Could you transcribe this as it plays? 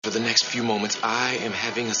for the next few moments, I am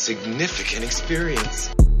having a significant experience.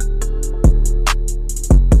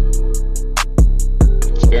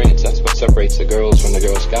 Experience, that's what separates the girls from the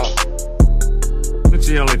Girl Scout. It's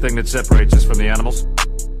the only thing that separates us from the animals.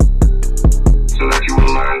 So that you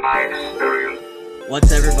will learn by experience.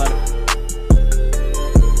 What's everybody?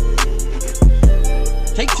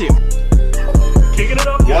 Take two. Kicking it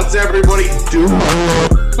up. What's everybody doing?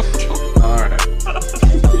 Alright.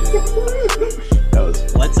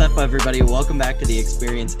 What's up, everybody? Welcome back to the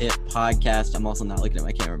Experience It podcast. I'm also not looking at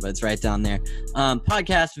my camera, but it's right down there.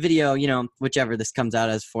 Podcast, video, whichever this comes out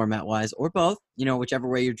as format-wise, or both, whichever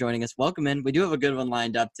way you're joining us. Welcome in. We do have a good one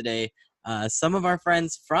lined up today. Some of our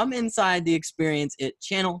friends from inside the Experience It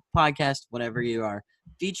channel, podcast, whatever you are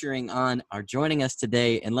featuring on, are joining us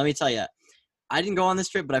today. And let me tell you, I didn't go on this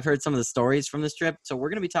trip, but I've heard some of the stories from this trip. So we're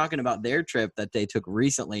going to be talking about their trip that they took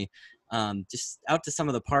recently, just out to some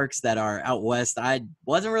of the parks that are out west. I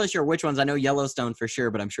wasn't really sure which ones. I know Yellowstone for sure,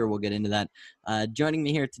 but I'm sure we'll get into that. Joining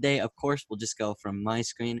me here today, of course, we'll just go from my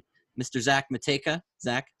screen, Mr. Zach Mateka.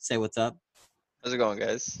 Zach, say what's up. How's it going,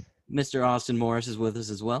 guys? Mr. Austin Morris is with us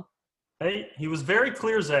as well. Hey, he was very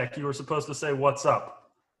clear, Zach. You were supposed to say, what's up?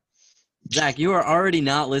 Zach, you are already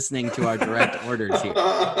not listening to our direct orders here.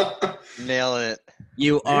 Nailing it.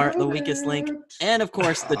 You are the weakest link. And, of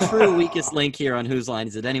course, the true weakest link here on Whose Line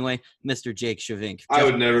Is It Anyway, Mr. Jake Shavink. I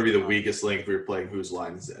would never be the weakest link if we were playing Whose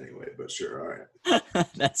Line Is It Anyway, but sure, all right.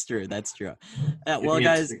 That's true. Well,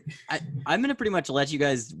 guys, I'm going to pretty much let you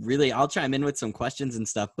guys I'll chime in with some questions and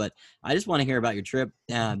stuff, but I just want to hear about your trip.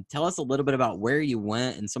 Tell us a little bit about where you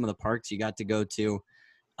went and some of the parks you got to go to.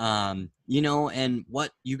 And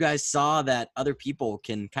what you guys saw that other people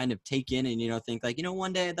can kind of take in and, think like,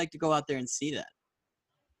 one day I'd like to go out there and see that.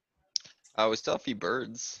 We saw a few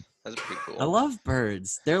birds. That's pretty cool. I love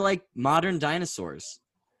birds. They're like modern dinosaurs.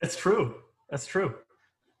 It's true. That's true.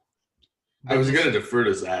 I was going to defer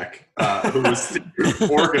to Zach, who was the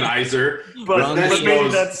organizer. But maybe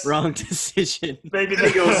that's wrong decision. Maybe then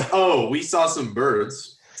he goes, oh, we saw some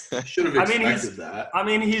birds. Should have expected that.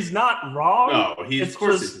 He's not wrong. No,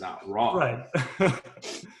 he's not wrong. Right.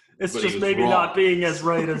 It's just maybe wrong. Not being as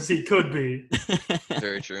right as he could be.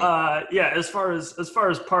 Very true. As far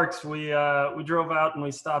as parks, we drove out and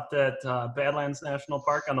we stopped at Badlands National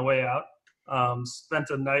Park on the way out. Spent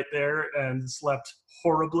a night there and slept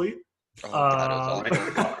horribly. Oh, God, it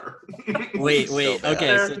was awful. Wait.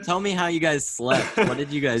 Okay, so tell me how you guys slept. What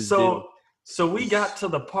did you guys do? So we got to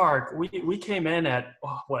the park. We came in at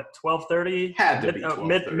 12:30. Had to be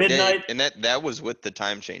 12:30. Midnight. Yeah, and that was with the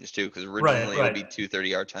time change too, because originally it would be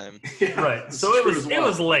 2:30 our time. Yeah, right. So it was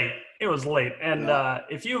late. It was late. And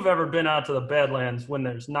if you've ever been out to the Badlands when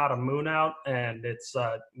there's not a moon out and it's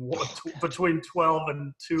between 12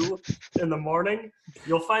 and 2 in the morning,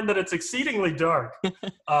 you'll find that it's exceedingly dark.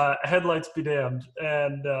 Headlights be damned.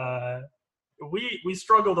 And we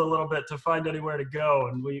struggled a little bit to find anywhere to go,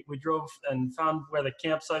 and we drove and found where the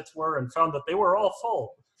campsites were and found that they were all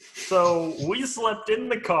full. So we slept in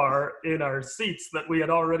the car in our seats that we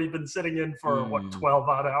had already been sitting in for 12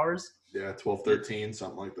 odd hours. Yeah, 12, 13,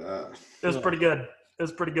 something like that. It was pretty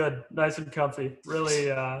good. Nice and comfy.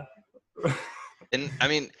 Really. And I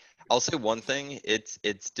mean, I'll say one thing. It's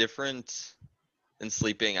different than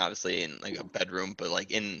sleeping, obviously, in like a bedroom, but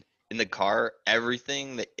like in the car,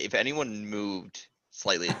 everything that if anyone moved,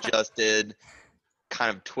 slightly adjusted, kind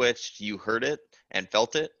of twitched, you heard it and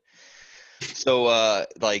felt it. So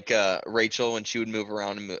Rachel, when she would move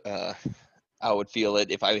around, I would feel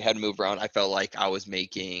it. If I had to move around, I felt like I was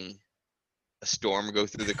making a storm go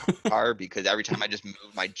through the car because every time I just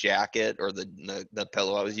moved my jacket or the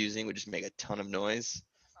pillow I was using would just make a ton of noise.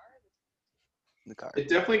 In the car. It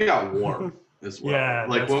definitely got warm. As well. Yeah,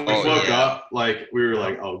 like when we woke up, like we were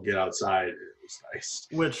like, "Oh, get outside." It was nice.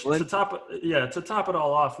 Which to top it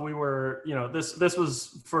all off, we were, this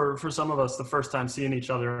was for some of us the first time seeing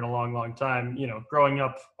each other in a long, long time. Growing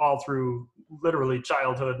up all through literally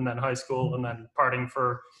childhood and then high school and then parting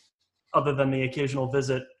for, other than the occasional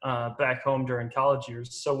visit back home during college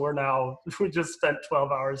years. So we just spent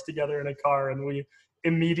 12 hours together in a car, and we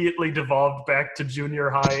immediately devolved back to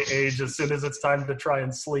junior high age as soon as it's time to try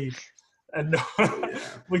and sleep. And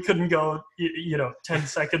we couldn't go, 10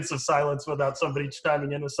 seconds of silence without somebody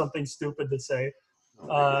chiming in with something stupid to say.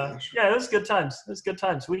 It was good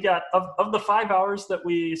times. We got, of the 5 hours that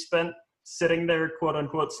we spent sitting there, quote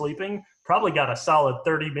unquote, sleeping, probably got a solid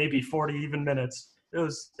 30, maybe 40 even minutes. It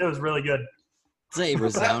was really good. It's a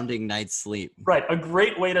resounding night's sleep. Right. A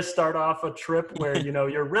great way to start off a trip where,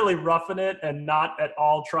 you're really roughing it and not at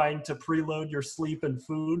all trying to preload your sleep and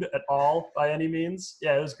food at all by any means.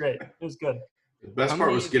 Yeah, it was great. It was good. The best How part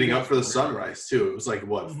many was of you getting guys up for the were- sunrise too. It was like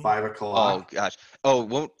what, Mhm. 5 o'clock? Oh gosh. Oh,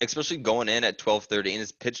 well, especially going in at 12:30 and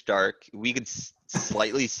it's pitch dark. We could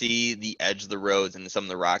slightly see the edge of the roads and some of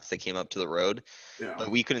the rocks that came up to the road, Yeah. but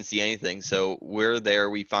we couldn't see anything. So we're there.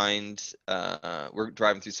 We find we're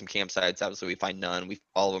driving through some campsites. Obviously, we find none.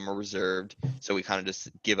 All of them are reserved. So we kind of just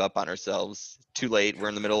give up on ourselves. Too late. We're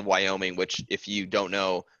in the middle of Wyoming, which, if you don't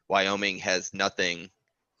know, Wyoming has nothing.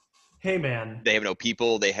 Hey, man. They have no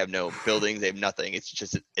people. They have no buildings. They have nothing. It's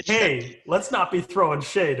just Hey, let's not be throwing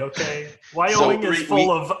shade, okay? Wyoming is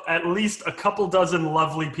full of at least a couple dozen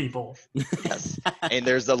lovely people. Yes. And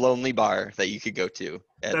there's the lonely bar that you could go to.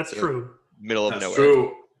 At That's the true. Middle of That's nowhere.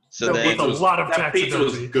 true. So That then was a lot of that pizza was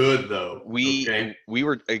taxidermy. good though. we okay? we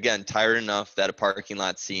were again tired enough that a parking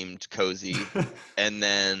lot seemed cozy, and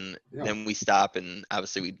then we stop and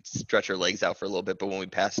obviously we stretch our legs out for a little bit. But when we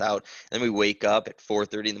pass out, and then we wake up at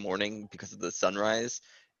 4:30 in the morning because of the sunrise,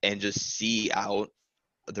 and just see out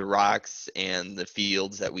the rocks and the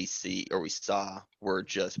fields that we saw were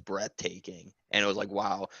just breathtaking. And it was like,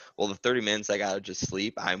 wow. Well, the 30 minutes I gotta just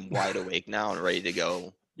sleep, I'm wide awake now and ready to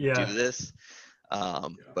go Yeah. do this.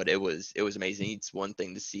 But it was amazing. It's one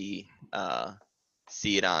thing to see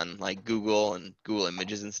it on like Google and Google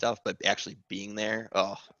Images and stuff, but actually being there,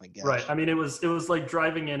 oh my gosh. Right. I mean, it was like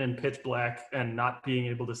driving in pitch black and not being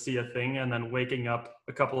able to see a thing, and then waking up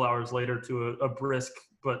a couple hours later to a brisk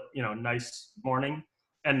but nice morning,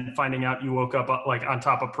 and finding out you woke up like on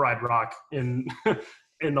top of Pride Rock in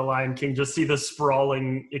in The Lion King. Just see the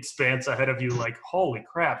sprawling expanse ahead of you. Like, holy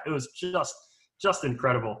crap! It was just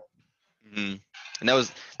incredible. Mm-hmm. And that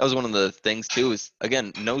was one of the things too, is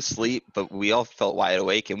again, no sleep, but we all felt wide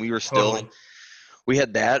awake, and we were still Totally. we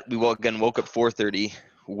had that. We woke up 4:30,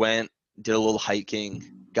 went, did a little hiking,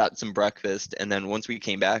 got some breakfast, and then once we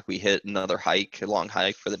came back, we hit another hike, a long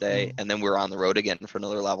hike for the day, and then we were on the road again for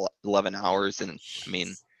another 11 hours. And I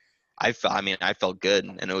mean, I felt good,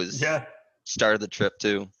 and it was started the trip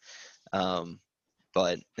too.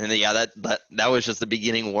 But and then, yeah, that was just the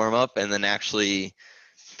beginning warm up, and then actually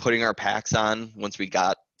putting our packs on once we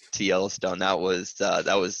got to Yellowstone, that was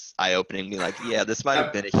eye opening. Being like, yeah, this might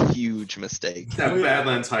have been a huge mistake. That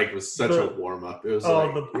Badlands hike was such a warm up. It was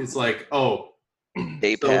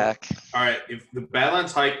day pack. All right, if the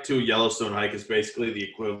Badlands hike to Yellowstone hike is basically the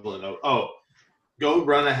equivalent of go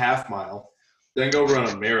run a half mile, then go run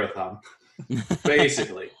a marathon,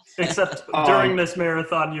 basically. Except during this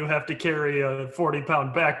marathon, you have to carry a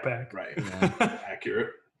 40-pound backpack. Right. Yeah.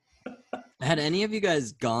 Accurate. Had any of you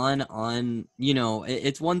guys gone on,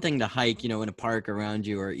 it's one thing to hike, in a park around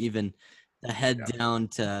you, or even to head down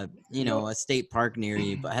to, a state park near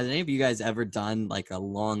you, but has any of you guys ever done like a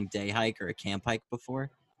long day hike or a camp hike before?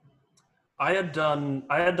 I had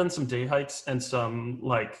done some day hikes and some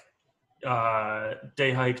like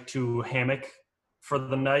day hike to hammock for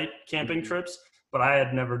the night camping trips, but I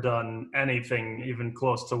had never done anything even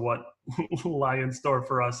close to what lie in store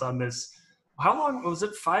for us on this. How long was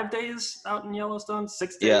it? 5 days out in Yellowstone?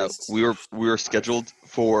 6 days? Yeah, we were scheduled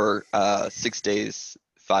for 6 days,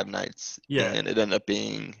 5 nights. Yeah. And it ended up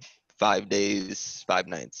being 5 days, 5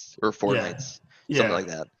 nights, or 4 nights, something like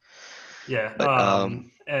that. Yeah. But,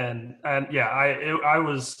 and yeah,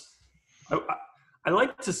 I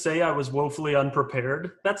like to say I was woefully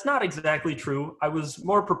unprepared. That's not exactly true. I was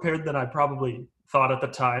more prepared than I probably thought at the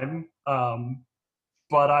time.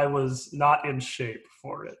 But I was not in shape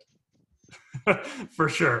for it. For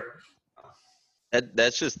sure. I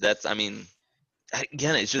mean,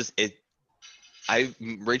 again, it's just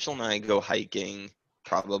Rachel and I go hiking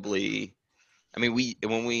probably. I mean,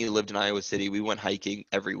 when we lived in Iowa City, we went hiking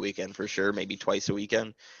every weekend for sure, maybe twice a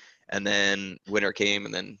weekend. And then winter came,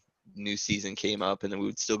 and then new season came up, and then we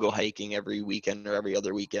would still go hiking every weekend or every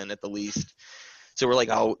other weekend at the least. So we're like,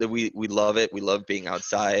 we love it. We love being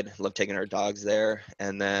outside, love taking our dogs there.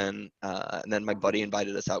 And then my buddy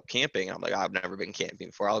invited us out camping. And I'm like, I've never been camping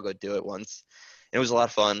before. I'll go do it once. And it was a lot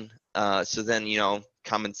of fun. So then,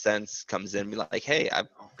 common sense comes in and be like, hey, I've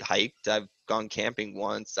hiked. I've gone camping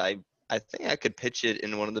once. I think I could pitch it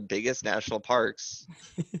in one of the biggest national parks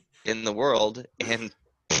in the world and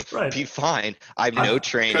be fine. I have no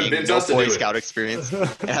training, no Boy Scout experience.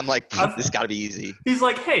 And I'm like, this got to be easy. He's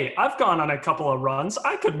like, hey, I've gone on a couple of runs.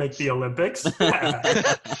 I could make the Olympics.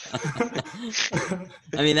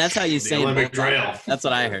 I mean, that's how you say Olympic trail. That's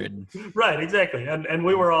what I heard. Right, exactly. And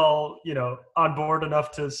we were all, on board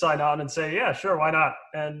enough to sign on and say, yeah, sure, why not?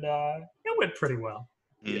 And it went pretty well.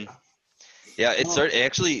 Yeah, it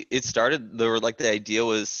started, the idea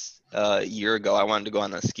was a year ago. I wanted to go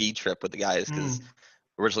on a ski trip with the guys because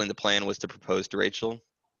originally the plan was to propose to Rachel.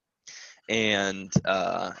 And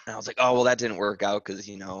I was like, oh well, that didn't work out because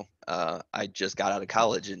I just got out of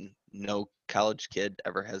college and no college kid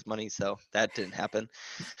ever has money, so that didn't happen.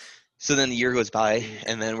 So then the year goes by,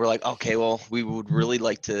 and then we're like, okay, well, we would really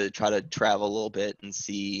like to try to travel a little bit and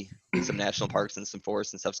see some national parks and some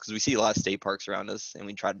forests and stuff, because we see a lot of state parks around us, and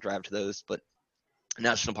we try to drive to those. But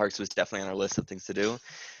national parks was definitely on our list of things to do. And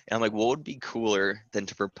I'm like, what would be cooler than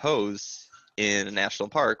to propose in a national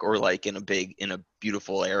park or like in a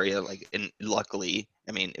beautiful area? Like, and luckily,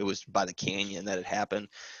 I mean, it was by the canyon that it happened.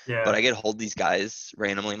 Yeah. But I get hold of these guys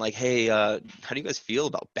randomly. I'm like, hey, how do you guys feel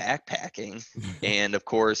about backpacking? And of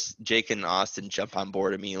course, Jake and Austin jump on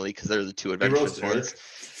board immediately because they're the two adventurous ones.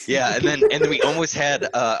 Yeah, and then we almost had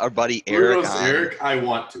our buddy Eric roast on. Eric, I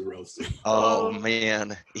want to roast him. Oh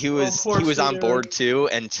man, he was on board too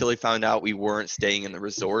until he found out we weren't staying in the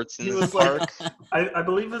resorts in the park. I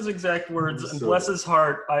believe his exact words, and bless his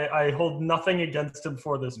heart, I hold nothing against him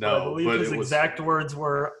for this, but I believe his exact words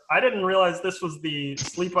were, I didn't realize this was the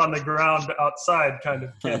sleep on the ground outside kind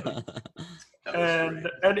of camping.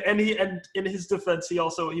 And he in his defense, he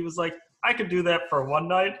was like, I could do that for one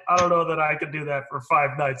night. I don't know that I could do that for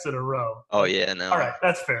 5 nights in a row. Oh yeah, no. All right,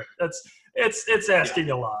 that's fair. It's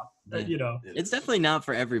asking a lot. Yeah. It's definitely not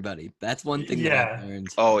for everybody. That's one thing that I've learned.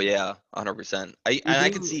 Oh yeah, 100%. I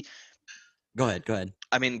can see. Go ahead.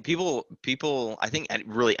 I mean, people. I think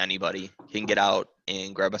really anybody can get out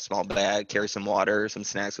and grab a small bag, carry some water, some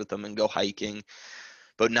snacks with them, and go hiking.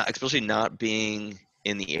 But especially not being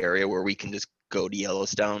in the area where we can just go to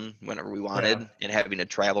Yellowstone whenever we wanted, and having to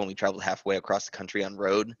travel. And we traveled halfway across the country on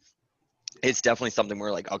road. It's definitely something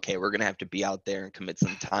we're like, okay, we're gonna have to be out there and commit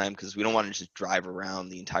some time, because we don't want to just drive around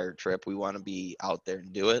the entire trip. We want to be out there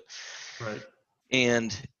and do it. Right.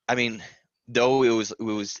 And I mean, though it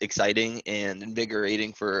was exciting and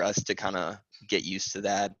invigorating for us to kind of get used to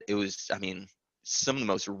that, it was, I mean, some of the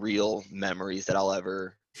most real memories that I'll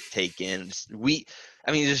ever take in.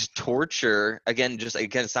 Just torture. Again,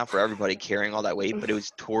 it's not for everybody carrying all that weight, but it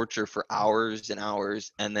was torture for hours and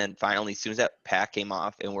hours. And then finally, as soon as that pack came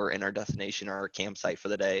off and we're in our destination or our campsite for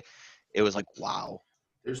the day, it was like, wow.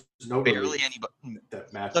 There's no barely anybody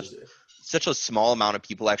that matches it. Such a small amount of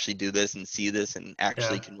people actually do this and see this and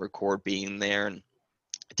actually can record being there and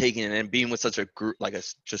taking it in, being with such a group,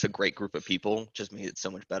 just a great group of people, just made it so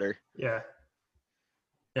much better. Yeah.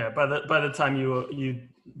 Yeah. By the time you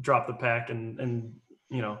drop the pack and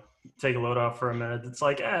take a load off for a minute, it's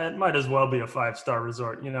like, it might as well be a 5-star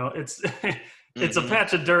resort. It's a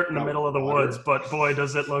patch of dirt in the middle of the woods, but boy,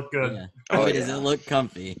 does it look good. Yeah. Does it look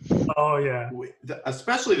comfy? Oh yeah.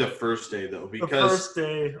 Especially the first day though, because the first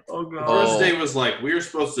day, oh god. The first day was like, it was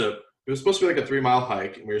supposed to be like a 3-mile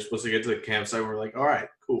hike, and we were supposed to get to the campsite. And we're like, all right,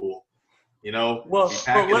 cool.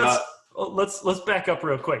 Let's back up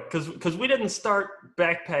real quick, because we didn't start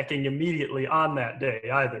backpacking immediately on that day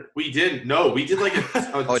either. We didn't. No, we did like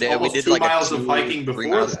we did 2 miles of hiking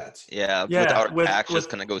before that. Yeah, without our packs, just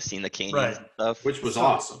kind of go seeing the canyons and stuff, which was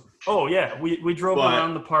awesome. Oh yeah, we drove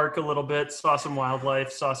around the park a little bit, saw some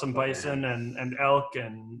wildlife, saw some bison and elk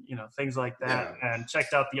and things like that, and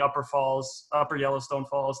checked out the upper Yellowstone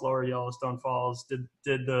Falls, lower Yellowstone Falls. Did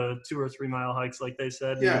the 2 or 3 mile hikes like they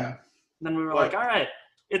said. Yeah. And then we were like, all right.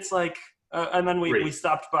 It's like, and then we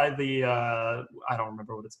stopped by the, I don't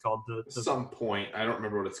remember what it's called. Some point, I don't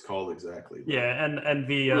remember what it's called exactly. Yeah, and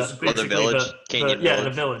the the village, Canyon Village. The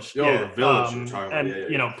village. Oh, the village.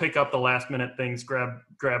 And pick up the last minute things, grab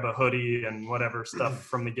a hoodie and whatever stuff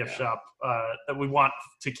from the gift shop that we want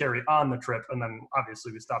to carry on the trip, and then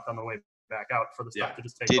obviously we stopped on the way back out for the stuff to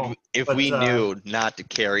just take home. If we knew not to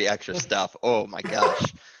carry extra stuff, oh my gosh.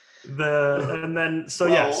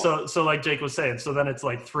 So like Jake was saying, so then it's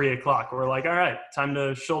like 3:00. We're like, all right, time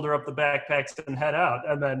to shoulder up the backpacks and head out.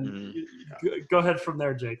 And then go ahead from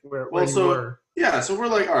there, Jake. Where you were. Yeah, so we're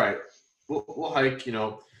like, all right, we'll hike,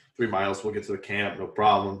 3 miles. We'll get to the camp, no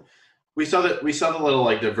problem. We saw the little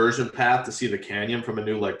like diversion path to see the canyon from a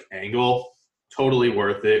new like angle. Totally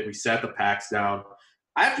worth it. We sat the packs down.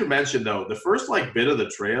 I have to mention though, the first like bit of the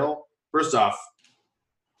trail. First off,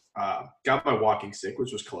 got my walking stick,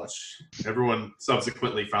 which was clutch. Everyone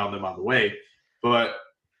subsequently found them on the way, but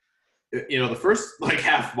the first like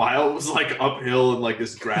half mile was like uphill in like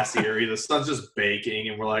this grassy area. The sun's just baking,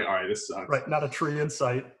 and we're like, all right, this sucks. Right, not a tree in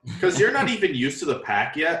sight. Because you're not even used to the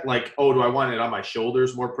pack yet. Like, oh, do I want it on my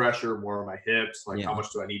shoulders, more pressure, more on my hips? Like, how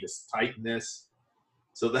much do I need to tighten this?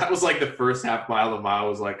 So that was like the first half mile. The mile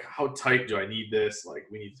was like, how tight do I need this? Like,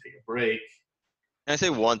 we need to take a break. Can I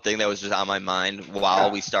say one thing that was just on my mind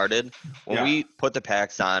while we started? When we put the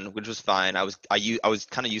packs on, which was fine, I was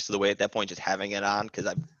kind of used to the weight at that point, just having it on because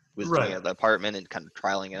I was doing it at the apartment and kind of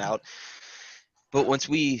trialing it out. But once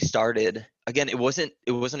we started, again, it wasn't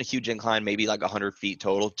a huge incline, maybe like 100 feet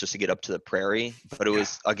total just to get up to the prairie. But it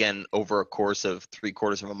was, again, over a course of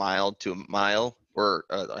 3/4 of a mile to a mile or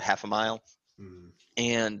half a mile.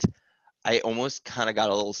 And I almost kind of got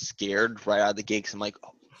a little scared right out of the gate 'cause I'm like,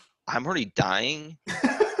 oh, I'm already dying.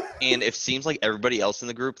 And it seems like everybody else in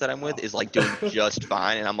the group that I'm with is like doing just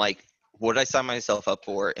fine. And I'm like, what did I sign myself up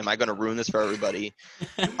for? Am I going to ruin this for everybody?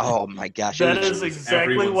 Oh my gosh. That is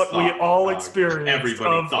exactly what we all experienced.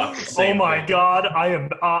 Everybody thought the Oh same my thing. God,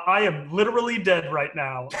 I am literally dead right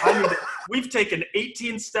now. We've taken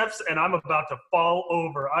 18 steps and I'm about to fall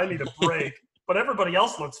over. I need a break. But everybody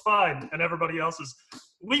else looks fine, and everybody else is.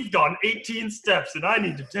 We've gone 18 steps, and I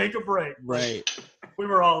need to take a break. Right. We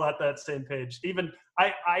were all at that same page. Even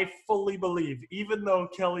I fully believe, even though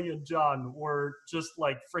Kelly and John were just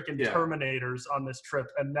like freaking Terminators on this trip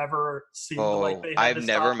and never seemed like they had I've to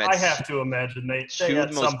never stop, met I have to imagine they two at of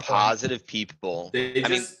the some most point- positive people. They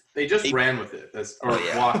just ran with it,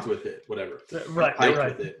 walked with it, whatever. Right, Hiked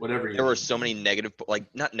right. with it, whatever. There were so many negative, like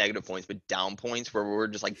not negative points, but down points where we were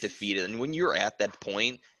just like defeated. And when you're at that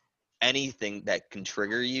point, anything that can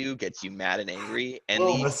trigger you gets you mad and angry. And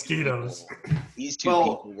Well, mosquitoes. These two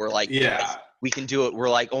people were like, yeah. "Guys, we can do it. We're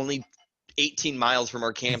like only 18 miles from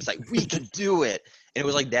our campsite. We can do it." And it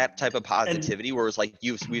was like that type of positivity where it was like, we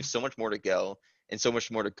have so much more to go and so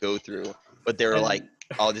much more to go through. But they were like,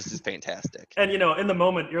 "Oh, this is fantastic." And in the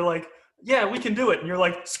moment, you're like, yeah, we can do it. And you're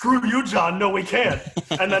like, screw you, John. No, we can't.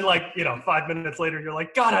 And then 5 minutes later, you're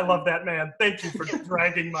like, God, I love that man. Thank you for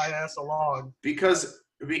dragging my ass along. Because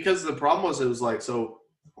the problem was, it was like, so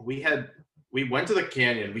we went to the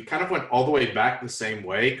canyon. We kind of went all the way back the same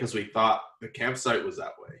way because we thought the campsite was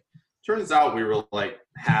that way. Turns out we were like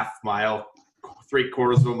half mile,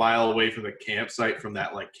 3/4 of a mile away from the campsite from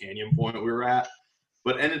that like canyon point we were at,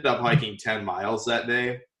 but ended up hiking 10 miles that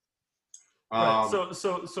day. Right.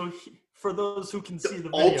 So for those who can see the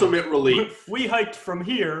video, ultimate relief. We hiked from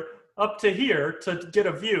here up to here to get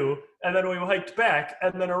a view, and then we hiked back,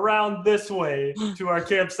 and then around this way to our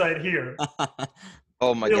campsite here.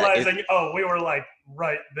 Oh my Realizing, we were like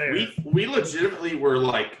right there. We legitimately were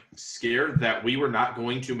like scared that we were not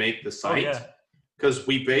going to make the site. Oh, yeah. Because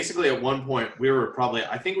we basically at one point we were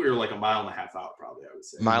I think we were like a mile and a half out, probably I would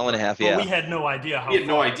say. Mile and a half, But yeah. we had no idea how. We had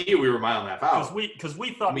no idea we were a mile and a half out. Because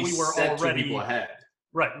we thought we were set 2 already people ahead.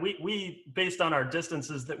 right. We based on our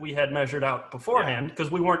distances that we had measured out beforehand,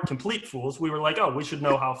 because we weren't complete fools. We were like, oh, we should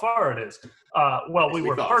know how far it is. We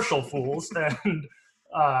were thought. partial fools, and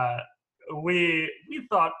we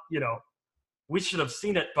thought we should have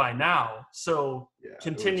seen it by now. So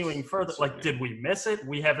continuing further, did we miss it?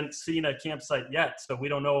 We haven't seen a campsite yet, so we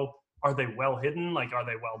don't know. Are they well hidden? Are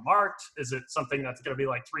they well marked? Is it something that's going to be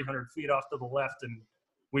like 300 feet off to the left and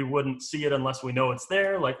we wouldn't see it unless we know it's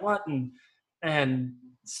there? Like what? And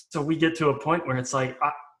so we get to a point where it's like,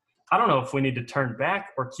 I don't know if we need to turn back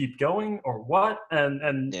or keep going or what.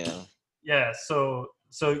 And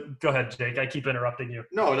So go ahead, Jake. I keep interrupting you.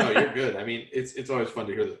 No, you're good. I mean, it's always fun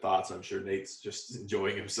to hear the thoughts. I'm sure Nate's just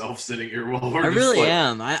enjoying himself sitting here while we're I really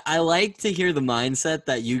am. I like to hear the mindset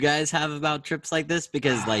that you guys have about trips like this,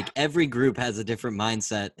 because every group has a different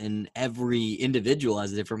mindset and every individual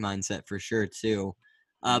has a different mindset for sure too.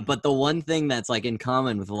 But the one thing that's in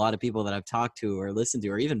common with a lot of people that I've talked to or listened to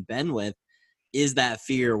or even been with is that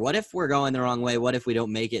fear. What if we're going the wrong way? What if we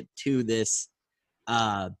don't make it to this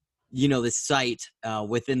this site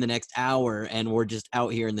within the next hour and we're just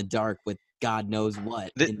out here in the dark with God knows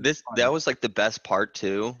what. That was the best part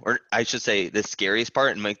too, or I should say the scariest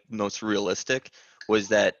part and most realistic was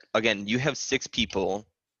that, again, you have 6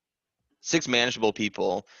 manageable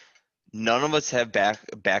people. None of us have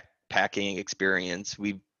backpacking experience.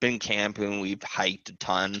 We've been camping, we've hiked a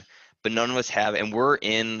ton, but none of us have, and we're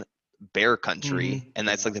in bear country, and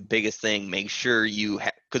that's the biggest thing. Make sure you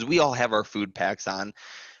because we all have our food packs on.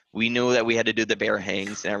 We knew that we had to do the bear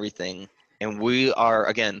hangs and everything. And we are,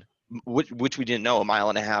 again, which we didn't know, a mile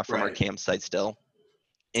and a half from our campsite still.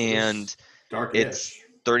 And it's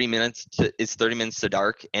 30 minutes to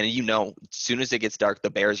dark. And as soon as it gets dark, the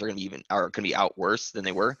bears are going to be out worse than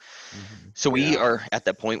they were. So we are at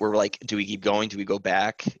that point where we're like, do we keep going? Do we go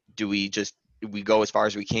back? Do we go as far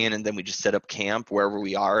as we can and then we just set up camp wherever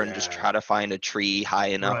we are and just try to find a tree high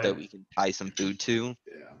enough that we can tie some food to?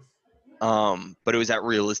 But it was that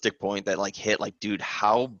realistic point that hit dude,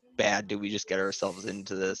 how bad did we just get ourselves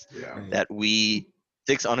into this? That we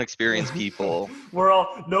 6 unexperienced people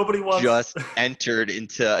just entered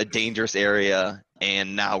into a dangerous area,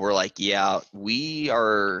 and now we're we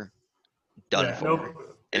are done for.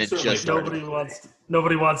 and it Certainly just started.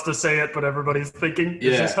 Nobody wants to say it, but everybody's thinking,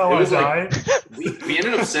 is Yeah, this how it I was die? we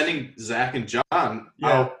ended up sending Zach and John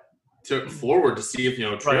out to forward to see if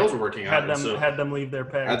trails were working out. Had them leave their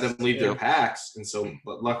packs. Their packs, and so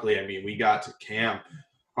but luckily, I mean, we got to camp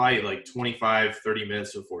probably like 25, 30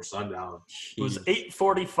 minutes before sundown. It was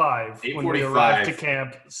 8:45 when we arrived to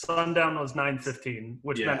camp. Sundown was 9:15,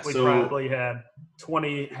 which meant we probably had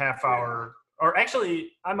 20 half-hour. Or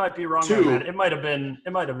actually, I might be wrong on that. It might have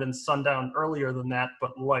been sundown earlier than that,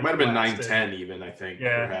 but light. Might have been 9:10 even, I think.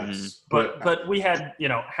 Yeah, perhaps. But we had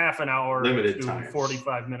half an hour limited to time.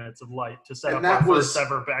 45 minutes of light to set up our first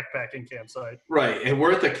ever backpacking campsite. Right, and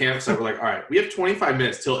we're at the campsite. We're like, all right, we have 25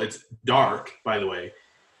 minutes till it's dark. By the way,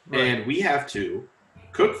 and we have to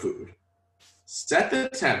cook food, set the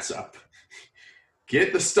tents up,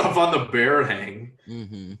 get the stuff on the bear hang.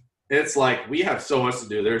 Mm-hmm. It's like we have so much to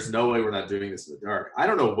do. There's no way we're not doing this in the dark. I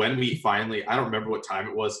don't know when we finally, I don't remember what time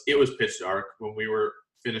it was. It was pitch dark when we were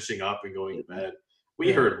finishing up and going to bed.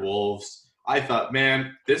 We heard wolves. I thought,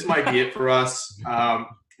 man, this might be it for us.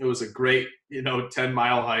 It was a great,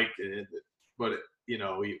 10-mile hike. But,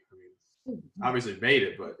 we obviously made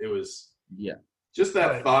it, but it was just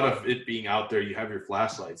that thought of it being out there. You have your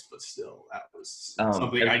flashlights, but still, that was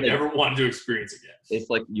something I never wanted to experience again. It's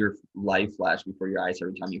like your life flashed before your eyes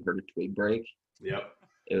every time you heard a twig break. Yep.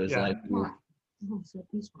 It was like,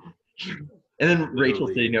 and then Rachel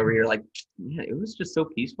sitting over here like, yeah, it was just so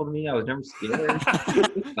peaceful to me. I was never scared.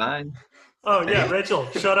 It was fine. Oh yeah, Rachel,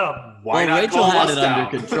 shut up. Why not Rachel call had us it down?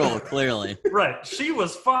 under control, clearly. Right, she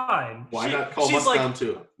was fine. Why not call us down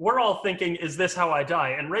too? We're all thinking, is this how I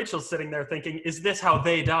die? And Rachel's sitting there thinking, is this how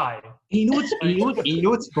they die? You know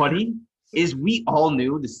what's funny is we all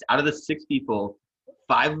knew this. Out of the 6 people,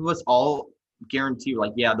 5 of us all guarantee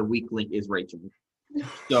like, yeah, the weak link is Rachel.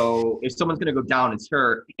 So if someone's gonna go down, it's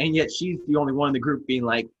her. And yet she's the only one in the group being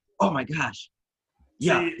like, oh my gosh,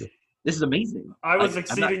 yeah. This is amazing. I was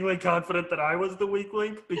exceedingly confident that I was the weak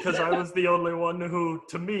link because I was the only one who,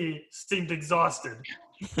 to me, seemed exhausted.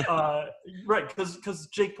 Right, because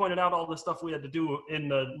Jake pointed out all the stuff we had to do in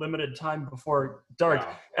the limited time before dark.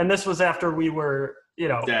 Wow. And this was after we were,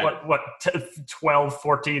 Dead. 12,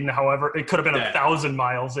 14, however. It could have been Dead. 1,000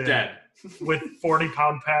 miles in Dead. with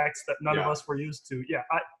 40-pound packs that none of us were used to. Yeah,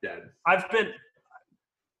 Dead. I've been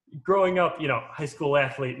growing up, high school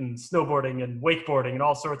athlete and snowboarding and wakeboarding and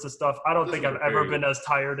all sorts of stuff. I don't think I've ever been as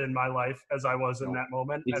tired in my life as I was in that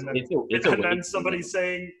moment. And then somebody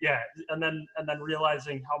saying, and then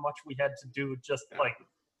realizing how much we had to do just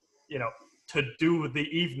to do the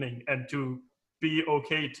evening and to be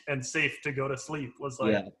okay and safe to go to sleep was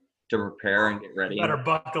like, to prepare and get ready. Better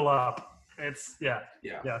buckle up. It's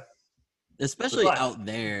Especially out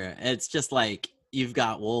there, it's just like, you've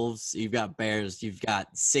got wolves, you've got bears, you've got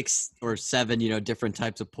 6 or 7, different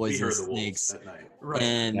types of poisonous snakes. That night. Right.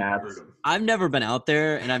 And I've never been out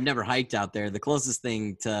there, and I've never hiked out there. The closest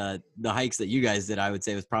thing to the hikes that you guys did, I would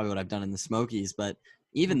say, was probably what I've done in the Smokies. But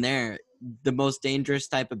even there, the most dangerous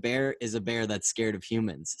type of bear is a bear that's scared of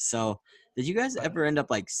humans. So did you guys ever end up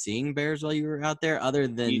seeing bears while you were out there, other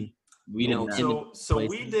than we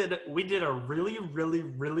did a really, really,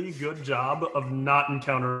 really good job of not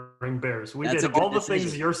encountering bears. We did all the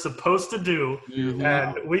things you're supposed to do,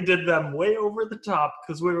 and we did them way over the top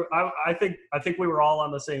because we were. I think we were all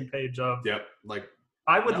on the same page of. Yep.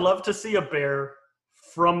 I would love to see a bear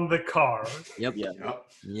from the car. Yep.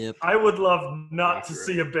 I would love not to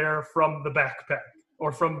see a bear from the backpack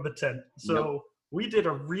or from the tent. So. We did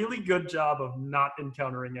a really good job of not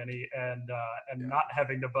encountering any and not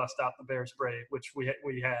having to bust out the bear spray, which we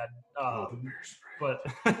had.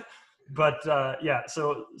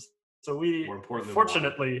 So we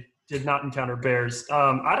fortunately did not encounter bears.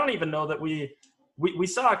 I don't even know that we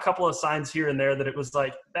saw a couple of signs here and there that it was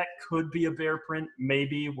like that could be a bear print.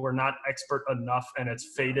 Maybe we're not expert enough and it's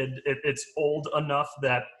faded. It's old enough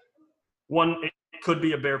that one. Could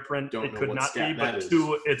be a bear print. It could not be, but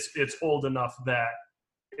 2, it's old enough that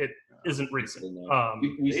it isn't recent.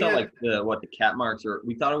 We saw the cat marks, or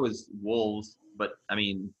we thought it was wolves, but I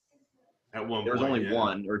mean, at one there was only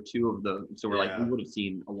 1 or 2 of them, so we're like, we would have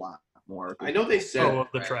seen a lot more. I know they said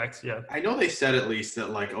the tracks. Yeah, I know they said at least that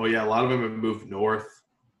a lot of them have moved north.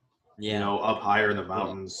 Up higher in the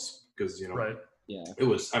mountains because right. Yeah, it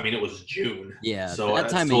was June. Yeah, so that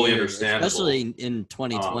time totally of year, understandable. especially in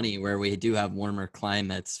 2020, where we do have warmer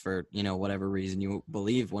climates for whatever reason you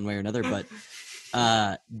believe one way or another. But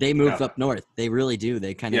they moved up north. They really do.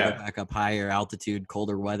 They kind of go back up higher altitude,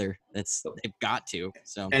 colder weather. They've got to.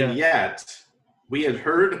 So and yet we had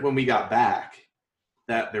heard when we got back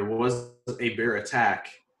that there was a bear attack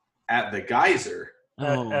at the geyser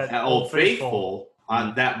at Old Faithful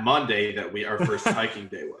on that Monday that our first hiking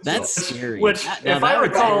day was. That's So, scary. Which, Now if I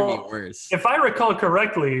would scare me recall, worse. if I recall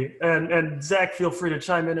correctly, and Zach, feel free to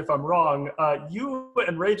chime in if I'm wrong. You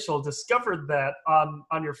and Rachel discovered that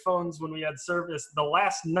on your phones when we had service the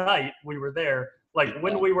last night we were there. Like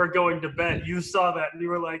when we were going to bed, you saw that and you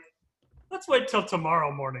were like, "Let's wait till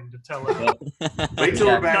tomorrow morning to tell her." wait till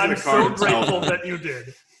we're back And in I'm the car so and tell grateful them. that you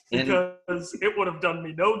did, because it would have done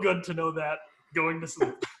me no good to know that going to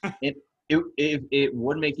sleep. It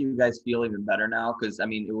would make you guys feel even better now, because I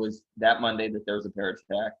mean, it was that Monday that there was a bear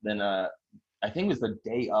attack. Then I think it was the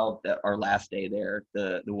day of our last day there.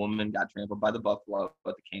 The woman got trampled by the buffalo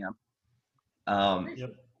at the camp.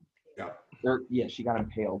 Yep. Yeah, she got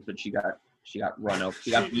impaled, but she got run up.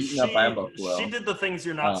 She got beaten up by a buffalo. She did the things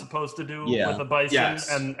you're not supposed to do yeah. with a bison, Yes.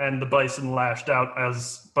 and the bison lashed out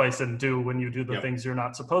as bison do when you do the things you're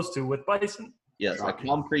not supposed to with bison. Yes, a Shocking.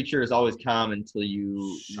 calm creature is always calm until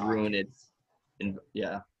you Shocking. ruin its,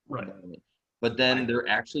 Right. environment. But then there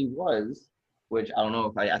actually was, which I don't know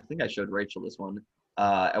if I think I showed Rachel this one.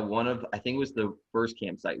 At one of, I think it was the first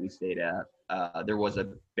campsite we stayed at, there was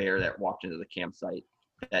a bear that walked into the campsite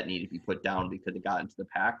that needed to be put down because it got into the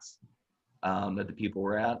packs that the people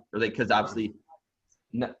were at, or because obviously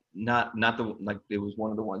not the, like, it was one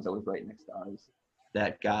of the ones that was right next to ours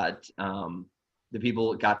that got the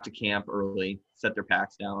people got to camp early, set their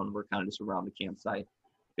packs down, were kind of just around the campsite.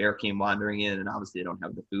 Bear came wandering in, and obviously they don't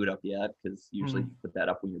have the food up yet, because usually you put that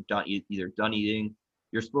up when you're done, either done eating.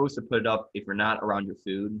 You're supposed to put it up if you're not around your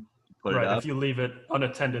food. Put it up. If you leave it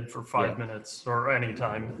unattended for 5 minutes or any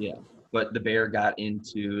time. Yeah, but the bear got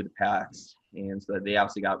into the packs, and so they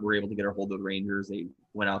obviously were able to get a hold of the rangers. They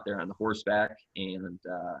went out there on the horseback, and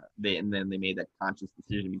then they made that conscious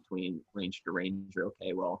decision between ranger to ranger.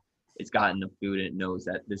 Okay, well, it's gotten enough food and it knows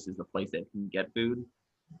that this is the place that it can get food.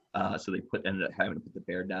 So they ended up having to put the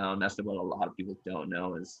bear down. That's what a lot of people don't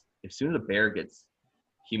know, is as soon as a bear gets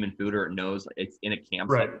human food, or it knows it's in a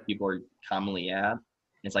campsite that people are commonly at,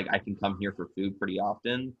 it's like, I can come here for food pretty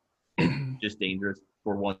often. It's just dangerous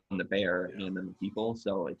for one, the bear, and then the people.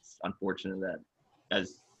 So it's unfortunate that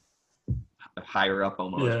as a higher up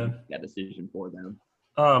almost that decision for them.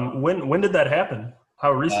 When did that happen?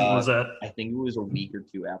 How recent was that? I think it was a week or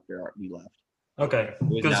two after we left. Okay, It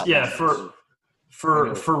was because not long.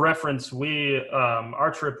 for reference, we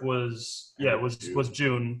our trip was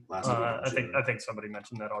June. Last week of June. I think somebody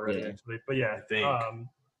mentioned that already, Yeah. actually. But yeah, I think.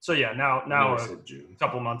 so yeah, now I a said June.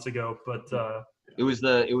 couple months ago, but It was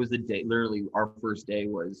the day. Literally, our first day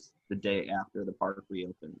was the day after the park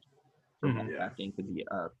reopened for backpacking because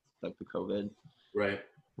the COVID. Right.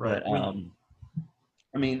 right. But,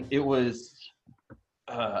 I mean, it was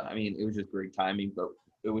just great timing, but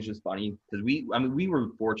it was just funny because we were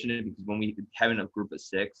fortunate because when we having a group of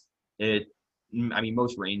 6,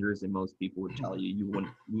 most rangers and most people would tell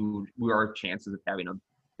you our chances of having a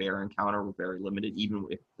bear encounter were very limited, even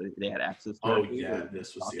if they had access to Oh it. yeah,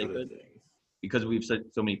 this was the other thing. Because we've said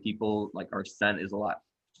so many people, like, our scent is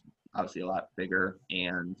obviously a lot bigger,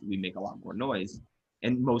 and we make a lot more noise.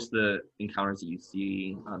 And most of the encounters that you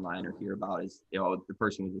see online or hear about is, the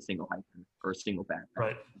person was a single hiker or a single backpacker.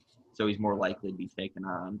 Right. So he's more likely to be taken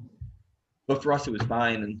on. But for us, it was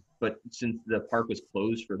fine. But since the park was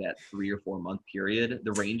closed for that 3 or 4 month period,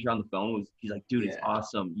 the ranger on the phone he's like, dude, it's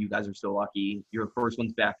awesome. You guys are so lucky. You're the first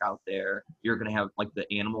ones back out there. You're going to have, like, the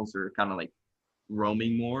animals are kind of like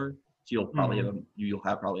roaming more. So you'll probably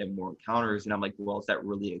probably have more encounters. And I'm like, well, is that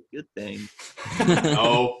really a good thing?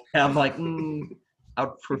 No. And I'm like, I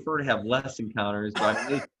would prefer to have less encounters, but I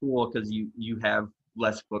mean, it's cool because you have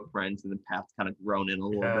less footprints and the path's kind of grown in a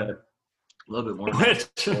little bit more.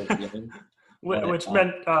 Which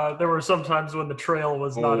meant there were some times when the trail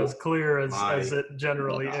was not as clear as it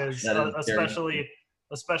generally is,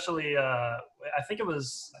 especially I think it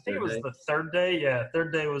was the third day. Yeah,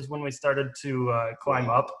 third day was when we started to climb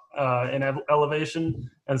up in elevation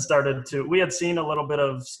and we had seen a little bit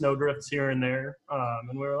of snowdrifts here and there,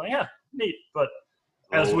 and we were like, yeah, neat. But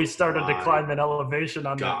as we started to climb in elevation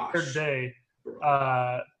on the third day,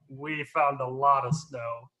 we found a lot of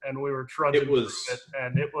snow, and we were trudging through it,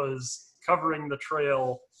 and it was covering the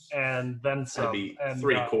trail and then some. That'd be and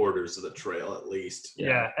 3/4 of the trail at least.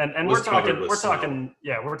 Yeah, and Was we're covered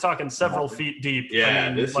talking several feet deep. Yeah, I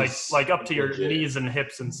mean, this is like up to your legit. knees and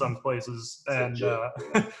hips in some places, and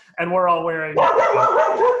Legit. and we're all wearing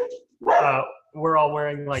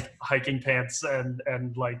like hiking pants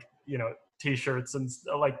and like, you know, t-shirts and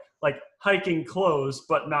like hiking clothes,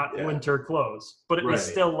 but not winter clothes. But it was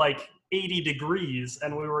still like 80 degrees,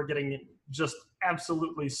 and we were getting just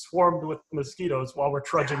absolutely swarmed with mosquitoes while we're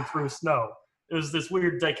trudging through snow. It was this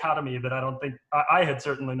weird dichotomy that I don't think I had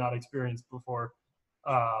certainly not experienced before.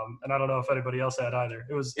 And I don't know if anybody else had either.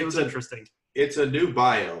 It was interesting. It's a new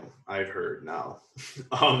biome, I've heard now.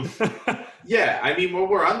 Yeah, I mean, when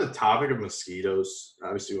we're on the topic of mosquitoes,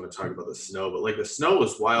 obviously we want to talk about the snow, but like the snow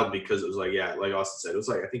was wild because it was like, yeah, like Austin said, it was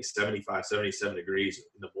like, I think 75, 77 degrees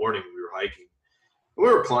in the morning when we were hiking. We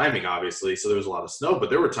were climbing, obviously, so there was a lot of snow, but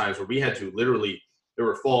there were times where we had to literally, there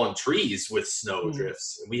were fallen trees with snow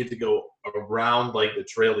drifts, and we had to go around like the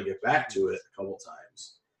trail to get back to it a couple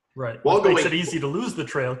times. Right. While Which makes going- it easy to lose the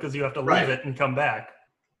trail because you have to leave Right. it and come back.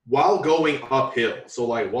 While going uphill, so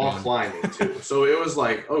like while climbing too. So it was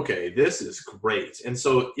like, okay, this is great. And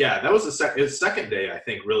so yeah, that was the second day. I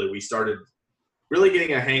think really we started really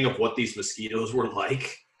getting a hang of what these mosquitoes were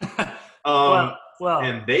like, Well,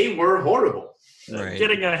 and they were horrible. Right.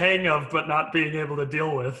 getting a hang of, but not being able to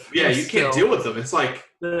deal with. Yeah, you can't deal with them. It's like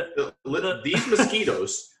the these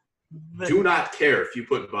mosquitoes do not care if you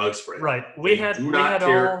put bug spray. Right. They We had do not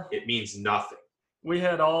care. all It means nothing. we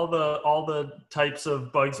had all the types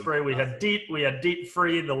of bug spray. We had DEET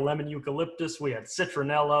free, the lemon eucalyptus. We had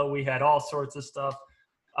citronella. We had all sorts of stuff.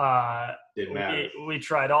 Didn't matter. We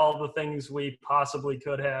tried all the things we possibly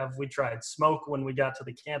could have. We tried smoke when we got to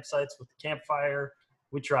the campsites with the campfire.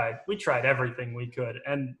 We tried everything we could.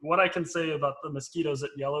 And what I can say about the mosquitoes at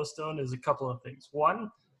Yellowstone is a couple of things.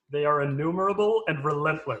 One, they are innumerable and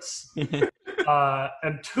relentless.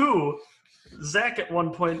 And two, Zach at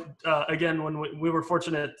one point, again, when we were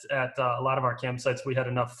fortunate at a lot of our campsites, we had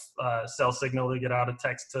enough cell signal to get out a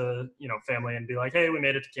text to, family and be like, hey, we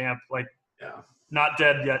made it to camp. Like, Yeah. not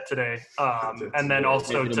dead yet today. And then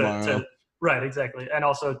also Maybe to tomorrow. right, exactly. And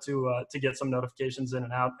also to get some notifications in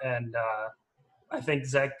and out. And I think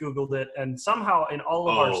Zach Googled it. And somehow in all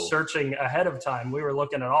of our searching ahead of time, we were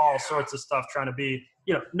looking at all sorts of stuff, trying to be,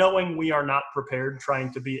 knowing we are not prepared,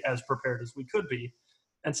 trying to be as prepared as we could be.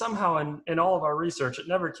 And somehow in all of our research, it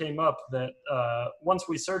never came up that once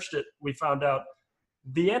we searched it, we found out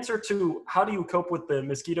the answer to how do you cope with the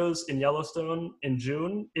mosquitoes in Yellowstone in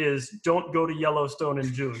June is don't go to Yellowstone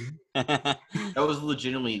in June. That was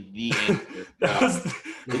legitimately the answer. That was-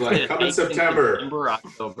 It was like, come in September.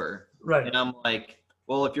 October. right. And I'm like,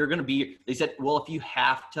 well, if you're going to be, they said, well, if you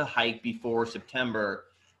have to hike before September,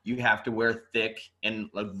 you have to wear thick and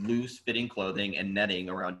loose fitting clothing and netting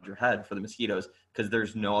around your head for the mosquitoes because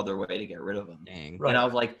there's no other way to get rid of them. Dang. Right. And I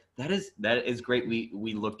was like, that is great.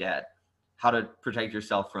 We looked at how to protect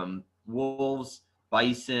yourself from wolves,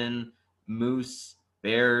 bison, moose,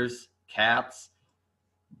 bears, cats.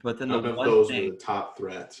 But then None the of one those thing, were the top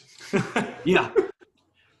threats. yeah.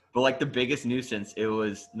 But like the biggest nuisance, it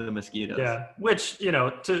was the mosquitoes. Yeah. Which,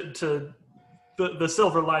 to the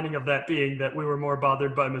silver lining of that being that we were more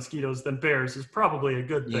bothered by mosquitoes than bears is probably a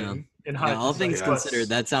good thing in Yeah, all hindsight. things Yes. considered,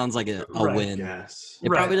 that sounds like a Right. win. Yes. It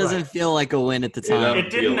Right, probably doesn't right. feel like a win at the Yeah. time. It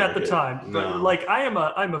didn't feel at the like it. time, but No. like I'm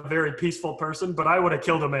a very peaceful person, but I would have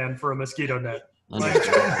killed a man for a mosquito net.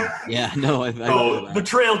 Yeah, no. I Oh, The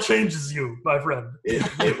trail changes you, my friend.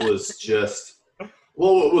 It was just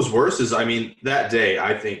well, what was worse is that day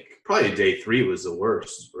I think probably day 3 was the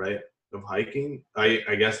worst, right? Of hiking.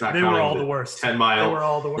 I guess not They counting were all the worst. 10 They mile. were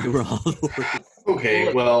all the we were worst. all the worst.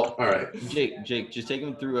 Okay, well, all right. Jake, just take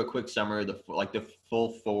me through a quick summary of the full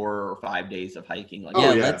 4 or 5 days of hiking. Like,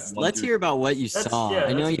 Yeah, yeah. let's hear about what you That's- saw. yeah,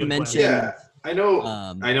 I know that's a you good mentioned. Yeah, I know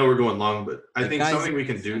Um, we're going long, but I the think guys- something we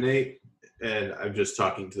can do, Nate, and I'm just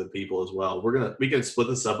talking to the people as well. We can split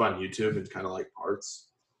this up on YouTube in kind of like parts.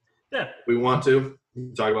 Yeah. We want to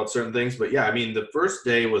talk about certain things, but yeah, the first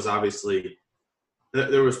day was obviously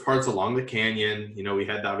there was parts along the canyon. We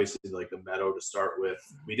had obviously like the meadow to start with.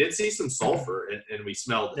 We did see some sulfur and we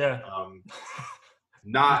smelled it. Yeah.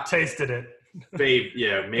 Not Tasted it. maybe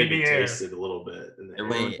the air. tasted a little bit. And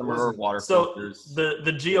everyone Wait, some of our water So filters.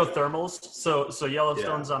 the geothermals. So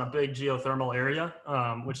Yellowstone's on a big geothermal area,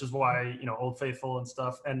 which is why Old Faithful and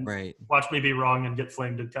stuff. And Right. watch me be wrong and get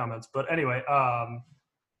flamed in comments. But anyway,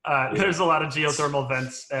 there's a lot of geothermal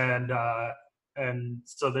vents, and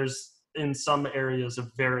so there's in some areas a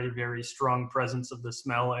very, very strong presence of the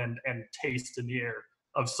smell and taste in the air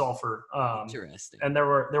of sulfur. Interesting. And there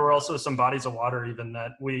were also some bodies of water even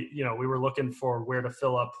that we were looking for where to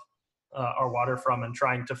fill up our water from and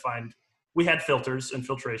trying to find. We had filters and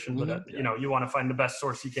filtration, but you want to find the best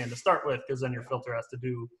source you can to start with, because then your filter has to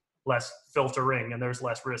do less filtering and there's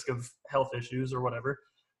less risk of health issues or whatever.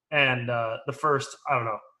 And the first,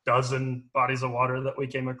 dozen bodies of water that we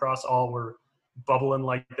came across all were bubbling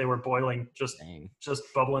like they were boiling, just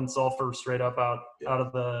bubbling sulfur straight up out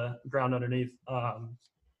of the ground underneath.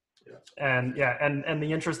 And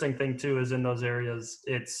the interesting thing too is in those areas,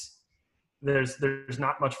 there's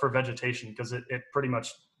not much for vegetation, because it pretty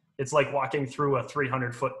much, it's like walking through a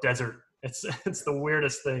 300-foot desert It's the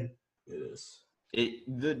weirdest thing. It is.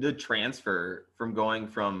 The transfer from going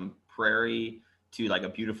from prairie to like a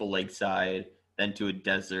beautiful lakeside, then to a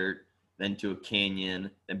desert, then to a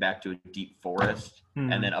canyon, then back to a deep forest,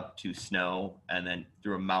 and then up to snow, and then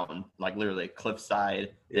through a mountain, like literally a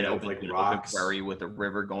cliffside, then open like to an open rocks. prairie with a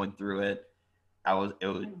river going through it.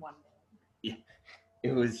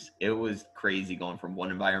 It was crazy going from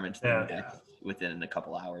one environment to the next within a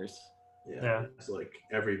couple hours. Yeah. It's like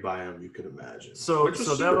every biome you could imagine. So Which was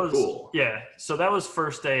that super was cool. So that was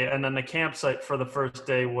first day, and then the campsite for the first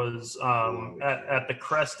day was at the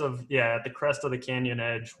crest of the canyon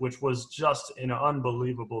edge, which was just an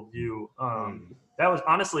unbelievable view. That was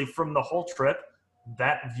honestly from the whole trip,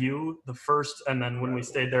 that view, the first, and then when we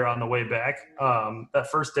stayed there on the way back,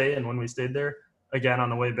 that first day and when we stayed there again on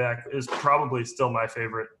the way back is probably still my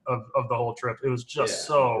favorite of the whole trip. It was just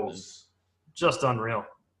just unreal.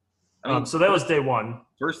 I mean, So that was day one.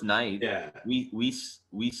 First night, Yeah. we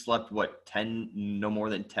slept no more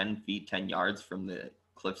than 10 feet, 10 yards from the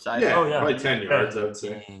cliffside. Yeah. Oh, yeah. Probably 10 yards, I would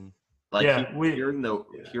say. Dang. Like hearing the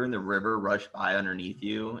Yeah. river rush by underneath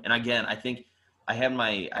you. And again, I think I had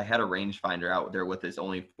a rangefinder out there with us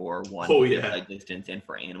only for one distance and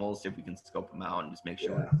for animals, if we can scope them out and just make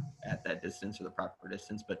sure we're at that distance or the proper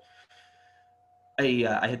distance. But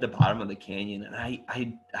I hit the bottom of the canyon, and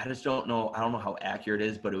I just don't know. I don't know how accurate it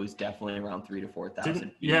is, but it was definitely around 3,000 to 4,000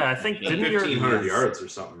 feet. Yeah, I think Like 1,500 yards or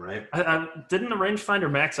something, right? Didn't the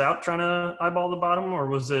rangefinder max out trying to eyeball the bottom, or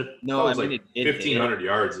was it? No, It was like 1,500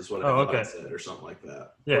 yards is what I said, or something like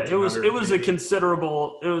that. Yeah, it was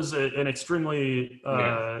 1,400 a an extremely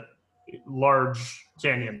large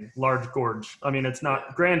canyon, large gorge. I mean, it's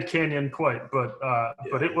not Grand Canyon quite, but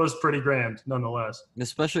it was pretty grand nonetheless.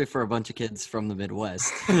 Especially for a bunch of kids from the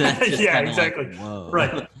Midwest. That's just Yeah, kinda exactly. Like, whoa.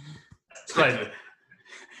 Right. Right.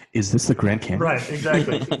 Is this the Grand Canyon? Right,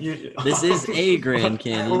 exactly. This is a Grand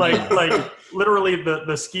Canyon. like literally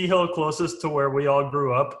the ski hill closest to where we all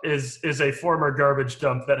grew up is a former garbage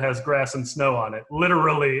dump that has grass and snow on it.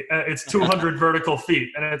 Literally, it's 200 vertical feet,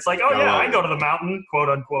 and it's like, oh yeah, I go to the mountain, quote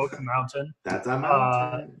unquote mountain. That's a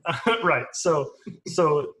mountain. Right. So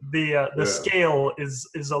the scale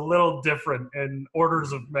is a little different in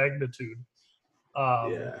orders of magnitude.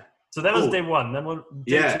 So that was day one. Then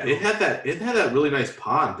day two. it had that really nice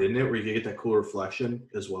pond, didn't it, where you could get that cool reflection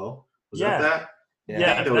as well. Was that that?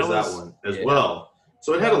 Yeah, I think that was that one as well.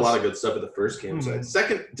 So it had a lot of good stuff at the first campsite.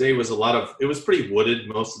 Second day was it was pretty wooded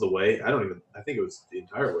most of the way. I think it was the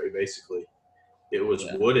entire way, basically. It was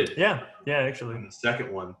wooded. Yeah, actually. And the second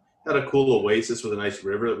one had a cool oasis with a nice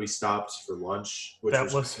river that we stopped for lunch, which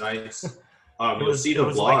was nice. You'll see the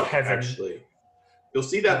vlog, like actually. You'll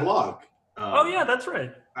see that vlog. Oh, yeah, that's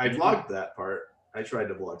right. I vlogged that part. I tried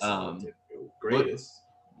to vlog some of it. Greatest.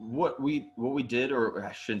 What we did, or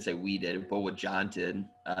I shouldn't say we did, but what John did,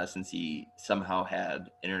 since he somehow had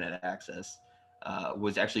internet access,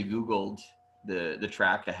 was actually Googled the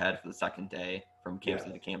track ahead for the second day from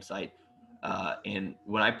campsite to campsite. And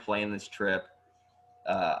when I planned this trip,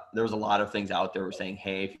 there was a lot of things out there were saying,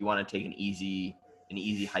 hey, if you want to take an easy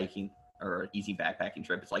hiking or an easy backpacking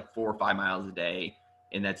trip, it's like 4 or 5 miles a day,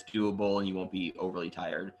 and that's doable and you won't be overly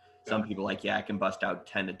tired. Some people I can bust out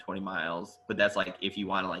 10 to 20 miles, but that's like if you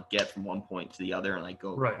want to like get from one point to the other and like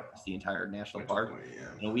go across the entire national park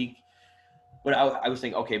in a week. But I was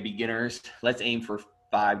thinking, okay, beginners, let's aim for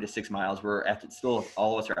 5 to 6 miles. We're still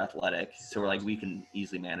all of us are athletic, so we're like we can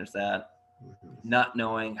easily manage that. Not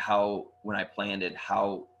knowing when I planned it,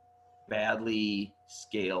 how badly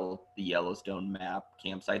scaled the Yellowstone map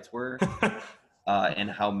campsites were,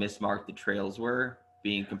 and how mismarked the trails were,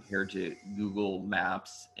 being compared to Google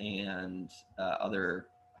Maps and other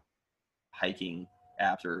hiking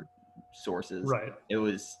apps or sources. Right. It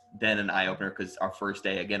was then an eye-opener because our first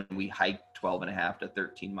day, again, we hiked 12.5 to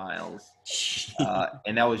 13 miles.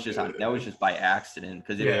 And that was just by accident,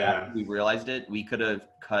 because after we realized it, we could have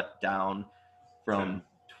cut down from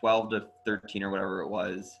 12 to 13 or whatever it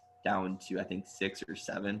was down to, I think, 6 or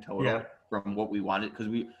 7 total from what we wanted. Because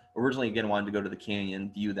we originally, again, wanted to go to the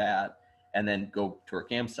canyon, view that, and then go to our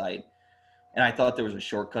campsite. And I thought there was a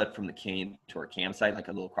shortcut from the canyon to our campsite, like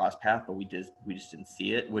a little cross path, but we just didn't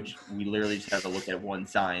see it, which we literally just had to look at one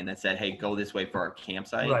sign that said, hey, go this way for our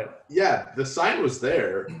campsite. Right. Yeah, the sign was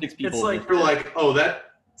there. 6 people. It's like, we're like, oh,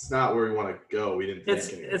 that's not where we want to go. We didn't think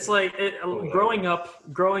anything. It's like growing up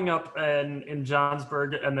in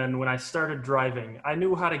Johnsburg, and then when I started driving, I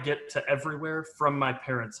knew how to get to everywhere from my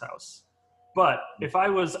parents' house. But if I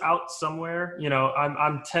was out somewhere,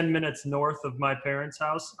 I'm 10 minutes north of my parents'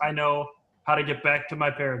 house, I know how to get back to my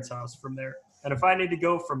parents' house from there. And if I need to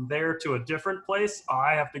go from there to a different place,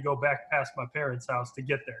 I have to go back past my parents' house to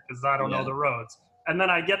get there because I don't know the roads. And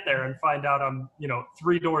then I get there and find out I'm,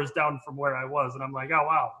 3 doors down from where I was. And I'm like, oh,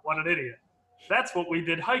 wow, what an idiot. That's what we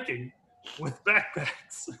did hiking with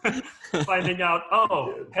backpacks. Finding out,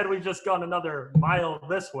 had we just gone another mile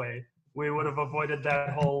this way, we would have avoided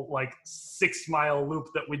that whole 6-mile loop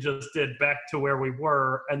that we just did back to where we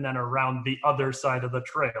were and then around the other side of the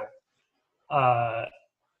trail.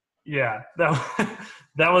 Yeah, that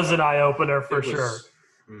was an eye opener for sure.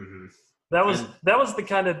 Mm-hmm. That was the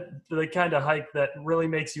kind of hike that really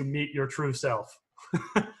makes you meet your true self.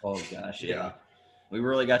 Oh gosh, yeah. We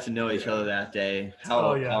really got to know each other that day.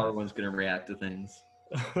 How everyone's gonna react to things.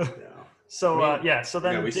 So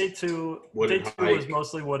day two was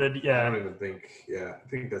mostly wooded. Yeah. I don't even think. Yeah, I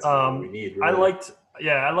think that's what we need. Really.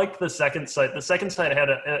 I liked the second site. The second site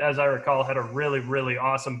as I recall, had a really, really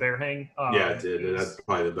awesome bear hang. It did. That's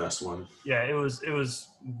probably the best one. Yeah, it was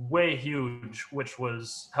way huge, which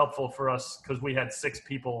was helpful for us because we had 6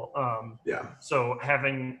 people. So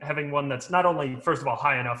having one that's not only, first of all,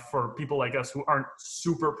 high enough for people like us who aren't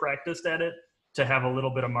super practiced at it to have a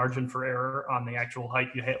little bit of margin for error on the actual height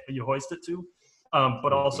you hoist it to,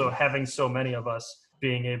 but also having so many of us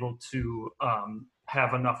being able to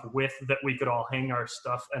have enough width that we could all hang our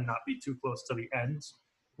stuff and not be too close to the ends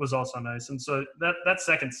was also nice. And so that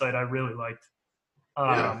second site I really liked.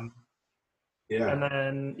 And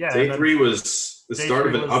then day 3 was the start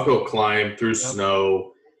of an uphill climb through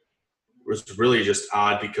snow. It was really just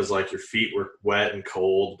odd because your feet were wet and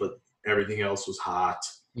cold, but everything else was hot.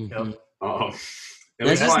 Mm-hmm. And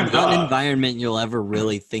that's just not an environment you'll ever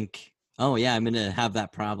really think, oh yeah, I'm gonna have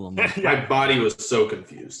that problem. My body was so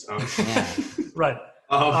confused. Right.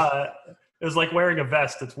 It was like wearing a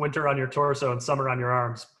vest. It's winter on your torso and summer on your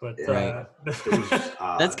arms. But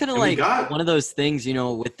that's kind of like one of those things,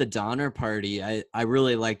 with the Donner Party. I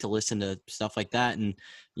really like to listen to stuff like that. And,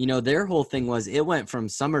 their whole thing was it went from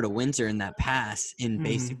summer to winter in that pass in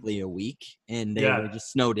basically a week. And they were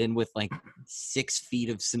just snowed in with 6 feet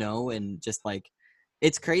of snow and just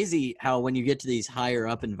it's crazy how when you get to these higher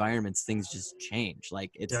up environments, things just change.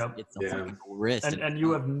 It's a fucking risk. And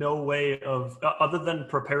you have no way of, other than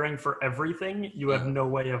preparing for everything, you have no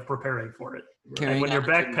way of preparing for it. Carrying when you're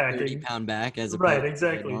backpacking, 30-pound back as a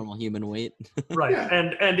normal human weight. Right.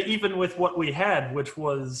 And even with what we had, which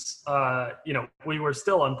was, we were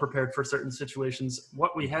still unprepared for certain situations.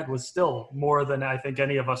 What we had was still more than I think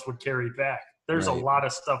any of us would carry back. There's a lot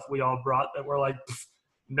of stuff we all brought that were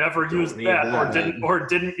never used that or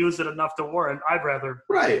didn't use it enough to warrant. I'd rather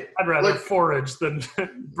forage than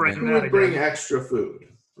bring that again. Bring extra food.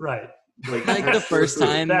 Right. The first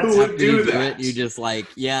time who would do that? You just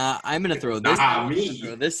I'm gonna throw this out.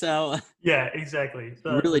 Throw this out. Yeah, exactly.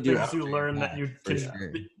 Really do things you learn that you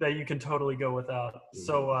can totally go without.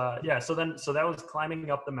 So so that was climbing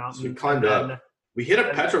up the mountain. So we climbed up. We hit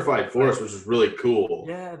a petrified forest, which was really cool.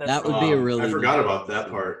 Yeah, that would be a really. I forgot about that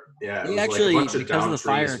part. Yeah, we actually, because of the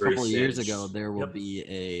fire a couple of years ago, there will be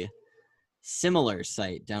a similar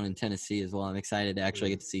site down in Tennessee as well. I'm excited to actually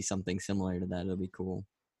get to see something similar to that. It'll be cool.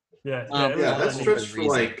 Yeah, that stretched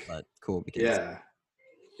for but cool because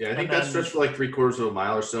I think that stretched for 3/4 of a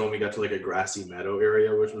mile or so, and we got to a grassy meadow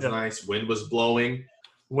area, which was nice. Wind was blowing.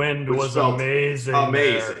 Wind was amazing.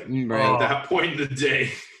 Amazing. Right. At that point in the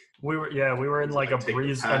day. We were in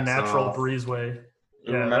a natural breezeway.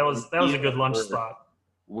 Yeah, that was a good lunch spot.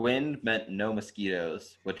 Wind meant no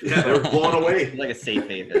mosquitoes, which they were blown away. Like a safe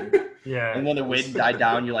haven. Yeah. And when the wind died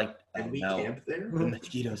down, you're like, oh, we camp there? The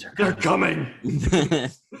mosquitoes are coming.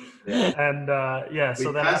 And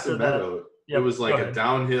so then after that, it was a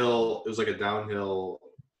downhill. It was a downhill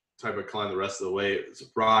type of climb the rest of the way. It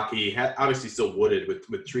was rocky, obviously still wooded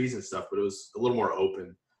with trees and stuff, but it was a little more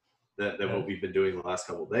open than what we've been doing the last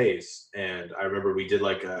couple of days. And I remember we did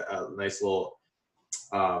a nice little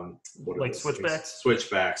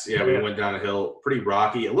switchbacks. We went down a hill, pretty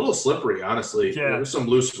rocky, a little slippery, honestly. There was some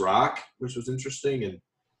loose rock, which was interesting, and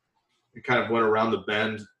we kind of went around the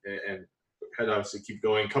bend and had to obviously keep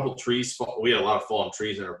going. A couple trees we had a lot of fallen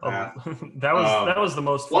trees in our path. That was the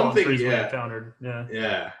most fallen trees we encountered.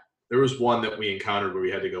 Yeah, there was one that we encountered where we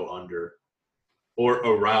had to go under or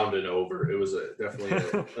around and over. It was definitely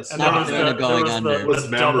a was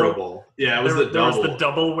memorable. Yeah, it was the double. There was the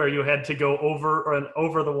double where you had to go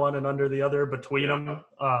over the one and under the other between them.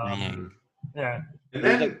 Yeah. And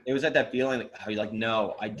then it was at that feeling how you're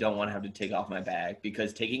no, I don't want to have to take off my bag,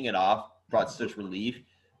 because taking it off brought such relief.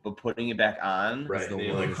 but putting it back on. Right. the And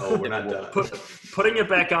you're like, worst. oh, we're not done. Putting it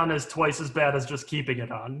back on is twice as bad as just keeping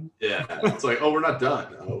it on. Yeah. It's like, oh, we're not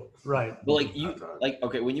done. Oh, Right. But like you, not done. like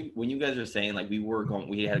okay, when you guys are saying like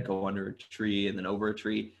we had to go under a tree and then over a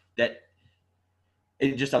tree, that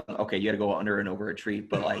it just okay, you had to go under and over a tree,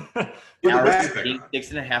 but like Put the now backpack on.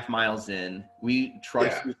 6.5 miles in, we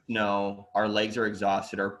trudged Yeah. through snow. Our legs are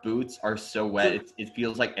exhausted. Our boots are so wet. It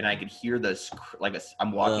feels like, and I could hear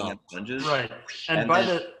I'm walking Ugh. on sponges. Right.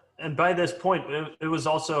 And by this point, it was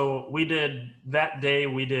also, we did that day,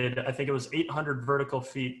 I think it was 800 vertical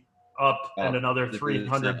feet up and another this is,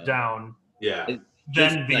 300 down. Yeah.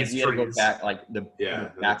 Then Like, these we had to go trees. back like Yeah,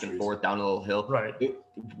 back the and trees. forth down a little hill. Right.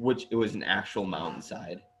 Which it was an actual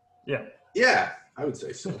mountainside. Yeah. Yeah. I would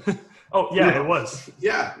say so. Oh, yeah, it was.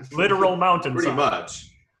 Yeah. Literal mountain. Pretty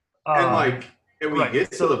much. And we right,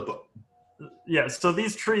 get to so- the. Yeah, so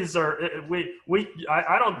these trees are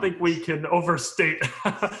I don't think we can overstate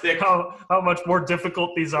how much more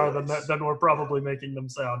difficult these are than we're probably making them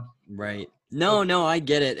sound. Right. No, I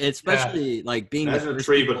get it. Especially like being the Imagine a first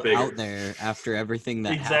tree, but people bigger. out there after everything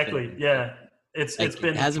that Exactly. happened. Yeah. It's Like,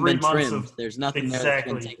 been it hasn't 3 been months trimmed. of There's nothing there that's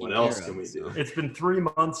been Exactly. taken What else care can of, we so. do? it's been 3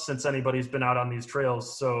 months since anybody's been out on these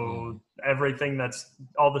trails, so Mm. everything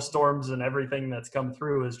all the storms and everything that's come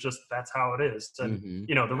through is just that's how it is. And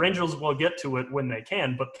Mhm. the Rangers will get to it when they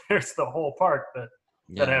can, but there's the whole park that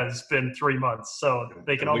Yeah. has been 3 months, so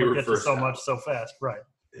they can And we only were get to first so out. much so fast. Right.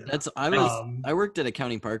 I worked at a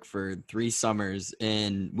county park for 3 summers,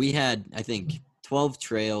 and we had, I think, 12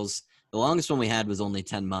 trails. The longest one we had was only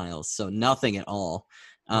 10 miles, so nothing at all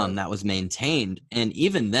that was maintained. And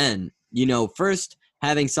even then, first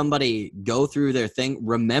having somebody go through their thing,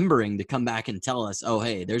 remembering to come back and tell us, oh,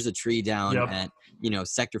 hey, there's a tree down Yep. at,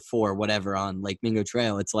 Sector 4, whatever, on Lake Mingo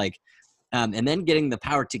Trail. It's like, and then getting the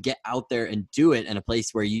power to get out there and do it in a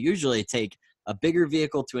place where you usually take a bigger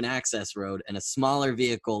vehicle to an access road and a smaller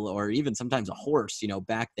vehicle, or even sometimes a horse,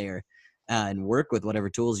 back there and work with whatever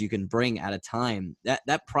tools you can bring at a time.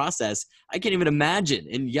 That process, I can't even imagine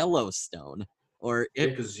in Yellowstone. Or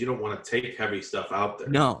Because you don't want to take heavy stuff out there.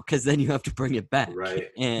 no, because then you have to bring it back. Right.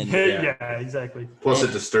 And Yeah, exactly. Plus,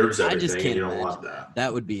 it disturbs I everything. just and can't you don't imagine want that.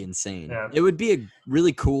 that would be insane. Yeah. It would be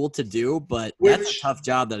really cool to do, but that's a Which- tough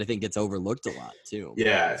job that I think gets overlooked a lot too.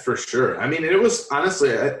 Yeah, for sure. I mean, it was honestly,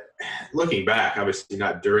 looking back, obviously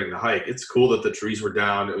not during the hike. It's cool that the trees were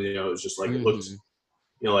down. It was just like it looked,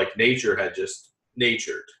 like nature had just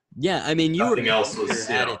natured. Yeah, I mean, Nothing else was.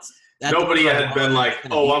 at the Nobody right had been lawn, like,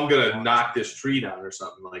 kinda "Oh, I'm nature gonna lawn. knock this tree down" or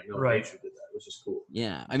something. Like, no, Right. nature did that, which is cool.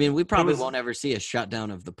 Yeah, I mean, we probably was- won't ever see a shutdown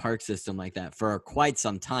of the park system like that for quite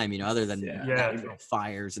some time. Other than Yeah. natural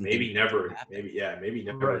fires and Maybe things never. that happen. Maybe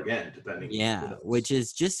never Right. again. Depending. Yeah, who knows. which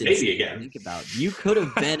is just Maybe insane to again. think about. You could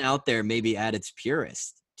have been out there maybe at its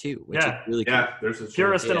purest too, which Yeah. is really cool. Yeah, there's a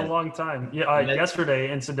Purest in Yeah. a long time. Yeah, yesterday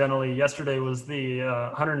was the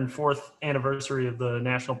 104th anniversary of the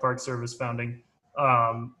National Park Service founding.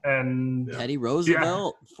 And Yeah. Teddy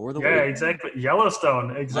Roosevelt for the yeah, win. exactly.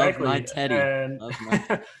 Yellowstone, exactly. my Teddy. And, Love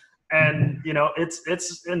my- and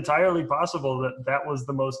it's entirely possible that was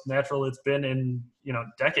the most natural it's been in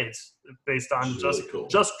decades, based on Which is really cool.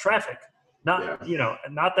 just traffic. Not Yeah.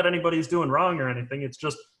 not that anybody's doing wrong or anything. It's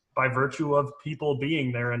just by virtue of people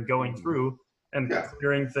being there and going through and Yeah.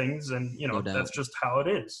 clearing things, and No doubt. that's just how it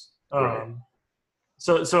is. Right.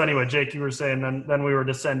 So anyway, Jake, you were saying then we were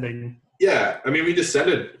descending. Yeah, I mean, we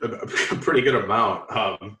descended a pretty good amount.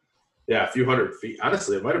 A few hundred feet.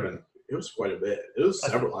 Honestly, it might have been. It was quite a bit. It was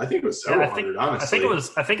several. I think it was several hundred. Honestly,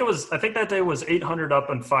 I think that day was 800 up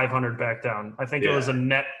and 500 back down. I think it was a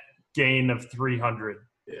net gain of 300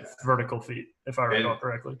 Yeah. vertical feet, if I recall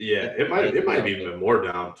correctly. Yeah, it might have even been more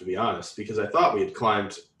down, to be honest, because I thought we had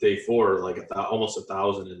climbed day 4 like almost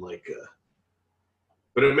 1,000 and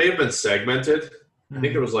but it may have been segmented. I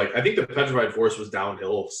think there was I think the Petrified Forest was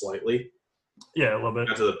downhill slightly. Yeah, a little bit.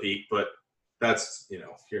 Not to the peak, but that's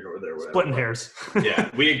here nor there. Whatever. Splitting hairs. Yeah,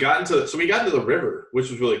 we had gotten to the river, which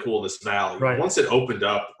was really cool in this valley. Right. Once it opened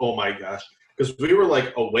up, oh my gosh, because we were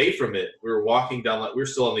away from it. We were walking down, we were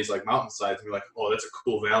still on these mountainsides. And we were like, oh, that's a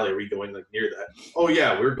cool valley. Are we going near that? Oh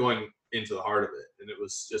yeah, we're going into the heart of it, and it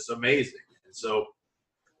was just amazing. And so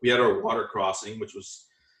we had our water crossing, which was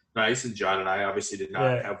nice. And John and I obviously did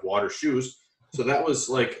not have water shoes, so that was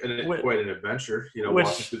quite an adventure. Walking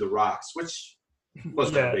through the rocks, which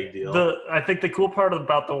wasn't a big deal. I think the cool part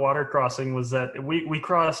about the water crossing was that we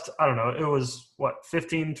crossed, I don't know, it was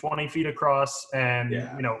 15, 20 feet across and,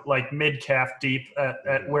 mid calf deep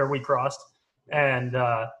at where we crossed. And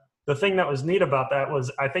the thing that was neat about that was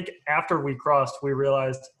I think after we crossed, we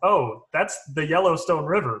realized, oh, that's the Yellowstone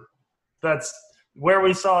River. That's where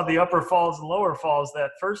we saw the upper falls and lower falls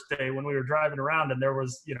that first day when we were driving around, and there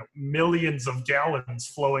was, millions of gallons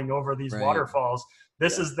flowing over these Right. waterfalls.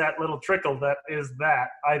 This is that little trickle that is that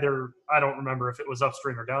either, I don't remember if it was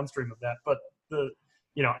upstream or downstream of that, but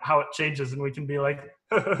how it changes, and we can be like,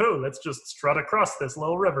 let's just strut across this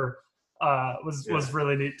little river. Was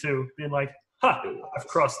really neat too. Being like, I've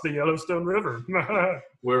crossed the Yellowstone River.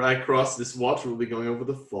 Where I cross this water, we'll be going over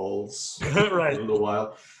the falls Right. in a little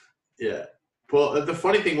while. Yeah. Well, the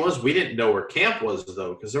funny thing was, we didn't know where camp was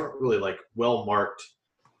though, because they weren't really like well marked.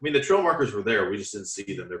 I mean, the trail markers were there. We just didn't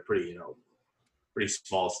see them. They're pretty, pretty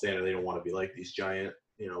small standard. They don't want to be like these giant,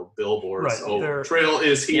 billboards. Right. Oh, trail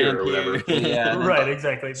is here or whatever. Yeah. Right,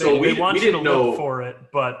 exactly. So they want we you to didn't know look for it,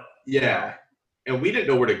 but Yeah, and we didn't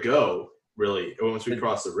know where to go really once we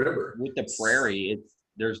crossed the river. With the prairie,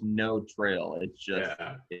 there's no trail. It's just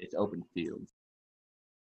Yeah. it's open fields.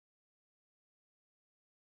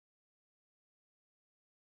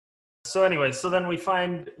 so anyway, so then we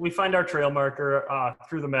find our trail marker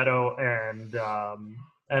through the meadow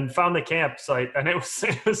and found the campsite, and it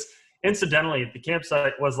was incidentally, the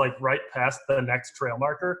campsite was like right past the next trail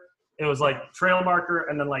marker. It was like trail marker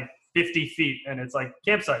and then like 50 feet, and it's like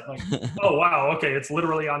campsite. Like, oh wow, okay, it's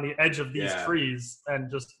literally on the edge of these trees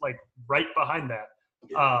and just like right behind that.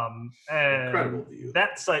 Yeah. And Incredible view.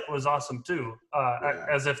 that site was awesome too,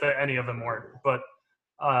 as if any of them weren't. But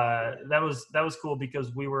that was cool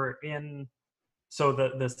because we were in. So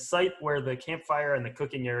the site where the campfire and the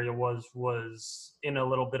cooking area was in a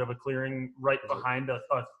little bit of a clearing right behind a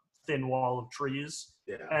thin wall of trees.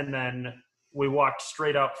 Yeah. And then we walked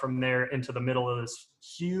straight out from there into the middle of this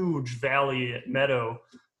huge valley meadow.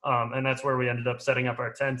 And that's where we ended up setting up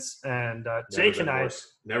our tents. And Jake and I...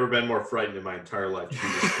 Never been more frightened in my entire life.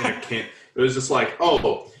 It was just like,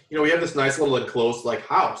 we have this nice little enclosed like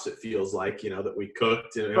house, it feels like, that we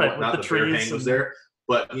cooked and Right, whatnot. with the The bear trees hang was and- there.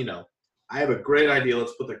 But, I have a great idea.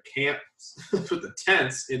 Let's put the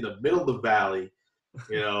tents in the middle of the valley, at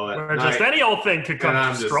where night. just any old thing could come And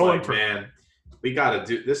I'm just strolling like, through. man, we got to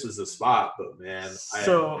do, this is the spot, but man,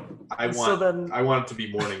 I want it to be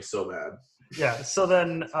morning so bad. Yeah, so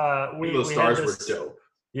then we The stars had were this, dope.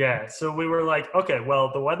 Yeah, so we were like, okay,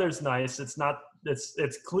 well, the weather's nice.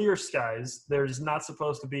 It's clear skies. There's not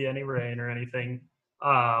supposed to be any rain or anything.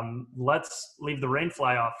 Let's leave the rain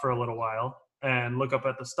fly off for a little while and look up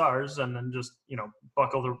at the stars and then just,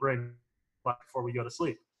 buckle the rain before we go to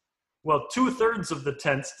sleep. Well, 2/3 of the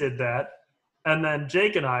tents did that. And then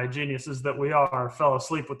Jake and I, geniuses that we are, fell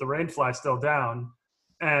asleep with the rain fly still down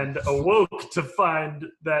and awoke to find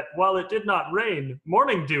that while it did not rain,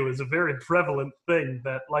 morning dew is a very prevalent thing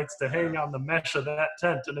that likes to hang on the mesh of that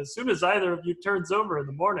tent. And as soon as either of you turns over in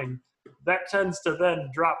the morning, that tends to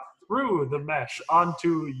then drop through the mesh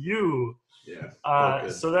onto you. Yeah.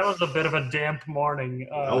 So that was a bit of a damp morning.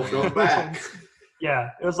 Going back. Yeah,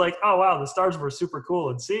 it was like, oh wow, the stars were super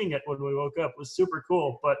cool, and seeing it when we woke up was super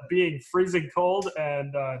cool. But being freezing cold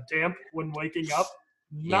and damp when waking up,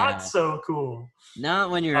 not so cool.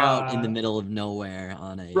 Not when you're out in the middle of nowhere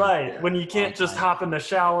on a When you can't just hop in the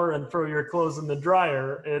shower and throw your clothes in the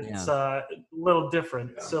dryer. It's a little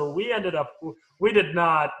different. Yeah. So we did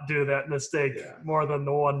not do that mistake more than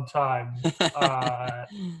the one time.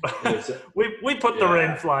 We put the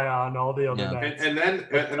rain fly on all the other nights. And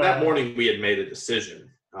that morning we had made a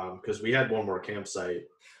decision because we had one more campsite.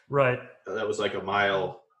 Right. That was like a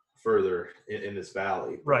mile further in this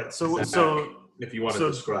valley. Right. So if you want to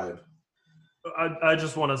describe. I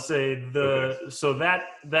just want to say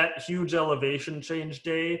that huge elevation change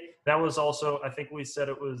day, that was also, I think we said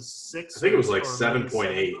it was 6. I think it was like or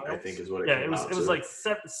 7.8, miles. I think is what it Yeah, came it was like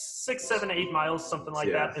 6, 7, 8 miles, something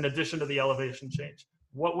like that, in addition to the elevation change.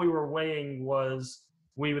 What we were weighing was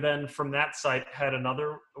we then from that site had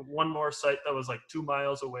one more site that was like 2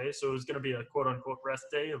 miles away. So it was going to be a quote unquote rest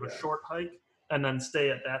day of a short hike and then stay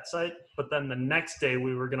at that site. But then the next day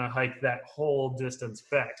we were going to hike that whole distance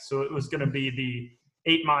back. So it was going to be the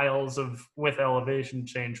 8 miles with elevation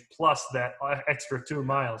change plus that extra 2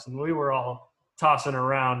 miles. And we were all tossing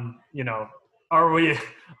around, are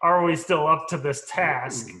we still up to this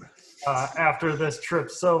task after this trip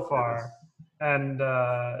so far? And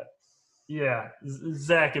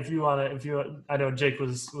Zach, if you I know Jake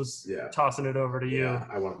was tossing it over to you. Yeah,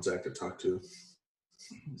 I want Zach to talk to.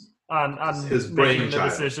 On his making brain the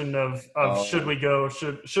decision of should we go,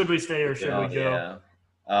 should we stay or should we go?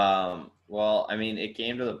 Yeah. Well, I mean, it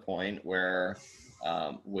came to the point where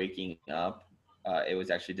waking up, it was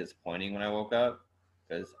actually disappointing when I woke up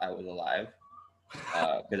because I was alive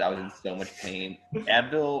because I was in so much pain.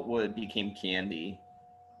 Advil became candy,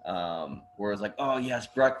 where it was like, oh yes,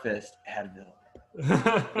 breakfast, Advil.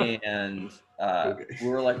 And Okay. we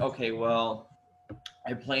were like, okay, well,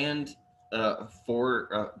 I planned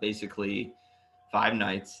for basically 5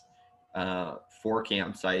 nights, 4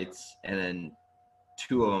 campsites, and then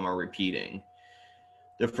 2 of them are repeating.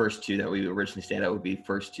 The first 2 that we originally stayed at would be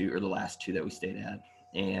first 2 or the last 2 that we stayed at.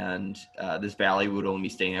 And this valley we would only be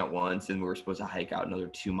staying at once, and we were supposed to hike out another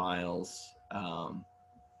 2 miles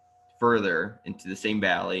further into the same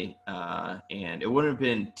valley. And it wouldn't have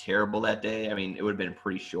been terrible that day. I mean, it would have been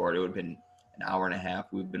pretty short. It would have been an hour and a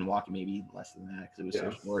half. We've been walking maybe less than that because it was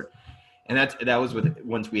so short. And that was with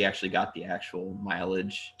once we actually got the actual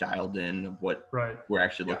mileage dialed in of what we're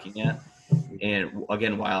actually looking at. And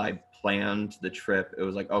again, while I planned the trip, it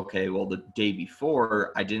was like, okay, well, the day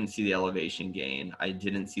before, I didn't see the elevation gain. I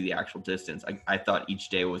didn't see the actual distance. I thought each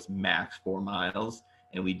day was max 4 miles,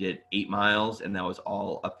 and we did 8 miles, and that was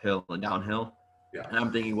all uphill and downhill. Yeah. And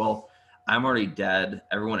I'm thinking, well, I'm already dead.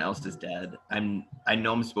 Everyone else is dead. I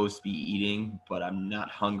know I'm supposed to be eating, but I'm not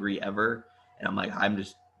hungry ever. And I'm like, I'm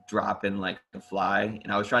just dropping like a fly.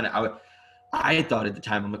 And I was trying to, I thought at the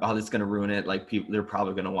time, I'm like, oh, this is going to ruin it. Like people, they're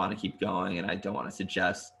probably going to want to keep going. And I don't want to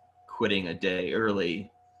suggest quitting a day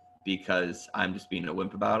early because I'm just being a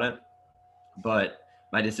wimp about it. But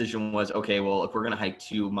my decision was, okay, well, if we're going to hike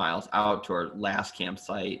 2 miles out to our last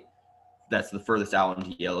campsite, that's the furthest out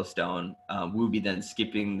into Yellowstone, we would be then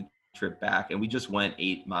skipping the trip back. And we just went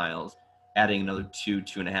 8 miles, adding another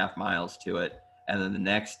 2.5 miles to it. And then the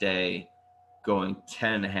next day going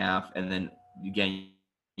 10.5. And then again,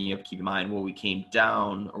 you have to keep in mind, well, we came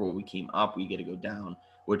down or when we came up, we get to go down,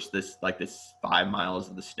 which this 5 miles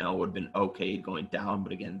of the snow would have been okay going down.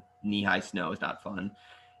 But again, knee-high snow is not fun.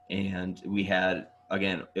 And we had,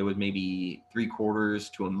 again, it was maybe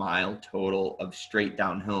 3/4 to a mile total of straight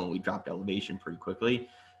downhill. And we dropped elevation pretty quickly.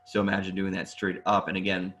 So imagine doing that straight up. And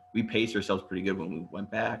again, we paced ourselves pretty good when we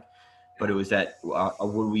went back. But it was that,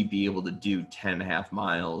 would we be able to do 10.5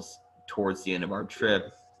 miles towards the end of our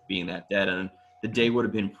trip being that dead? And the day would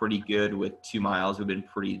have been pretty good with 2 miles. It would have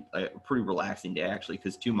been pretty relaxing day, actually,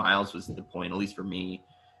 because 2 miles was the point, at least for me,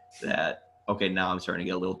 that, okay, now I'm starting to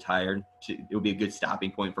get a little tired. It would be a good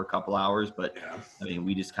stopping point for a couple hours. But, I mean,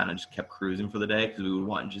 we just kind of just kept cruising for the day because we would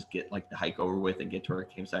want to just get, like, the hike over with and get to our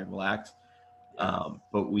campsite and relax.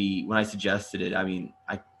 But when I suggested it, I mean,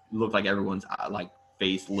 I looked like everyone's, like,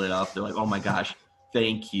 face lit up. They're like, oh, my gosh,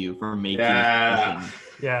 thank you for making this.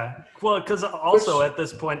 Yeah. Well, because also at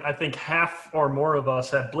this point, I think half or more of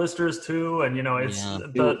us had blisters too. And, it's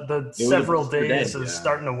the several days is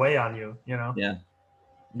starting to weigh on you, Yeah.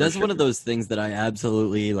 That's one of those things that I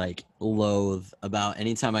absolutely loathe about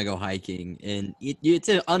anytime I go hiking, and it's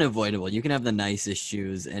unavoidable. You can have the nicest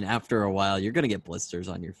shoes, and after a while, you're gonna get blisters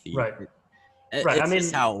on your feet. Right. It's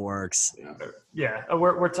just how it works. Yeah.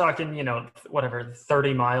 We're talking,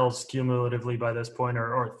 30 miles cumulatively by this point,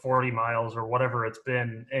 or 40 miles or whatever it's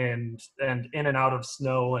been, and in and out of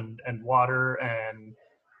snow and water, and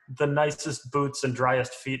the nicest boots and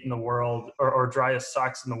driest feet in the world, or driest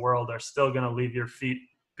socks in the world, are still going to leave your feet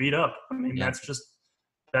beat up. I mean, that's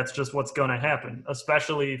just what's going to happen,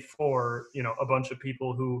 especially for, a bunch of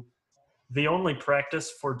people who the only practice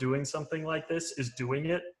for doing something like this is doing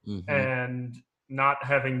it, and not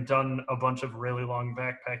having done a bunch of really long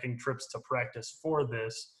backpacking trips to practice for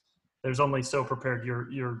this. There's only so prepared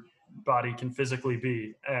your body can physically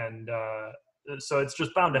be. And so it's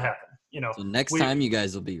just bound to happen, So next time you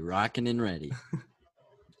guys will be rocking and ready.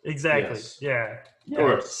 Exactly. Yes. Yeah. Of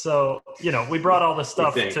course. So, we brought all the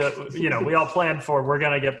stuff to, we all planned for, we're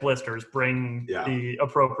going to get blisters, bring the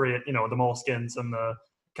appropriate, the moleskins and the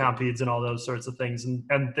Compedes and all those sorts of things.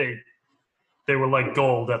 And they were like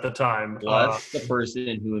gold at the time. Well, that's the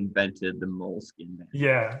person who invented the moleskin bag.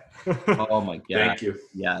 Yeah. Oh my God. Thank you.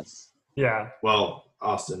 Yes. Yeah. Well,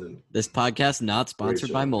 Austin and This podcast not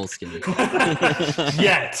sponsored by Moleskine.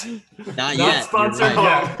 Yet. Not yet. Sponsored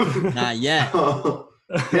yet. Not yet.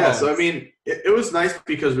 yeah, so I mean, it was nice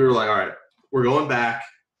because we were like, all right, we're going back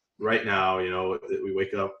right now. We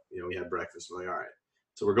wake up, we had breakfast. We're like, all right,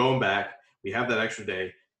 so we're going back. We have that extra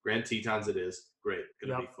day. Grand Tetons it is. Great.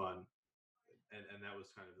 Going to be fun. And that was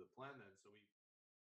kind of the plan then.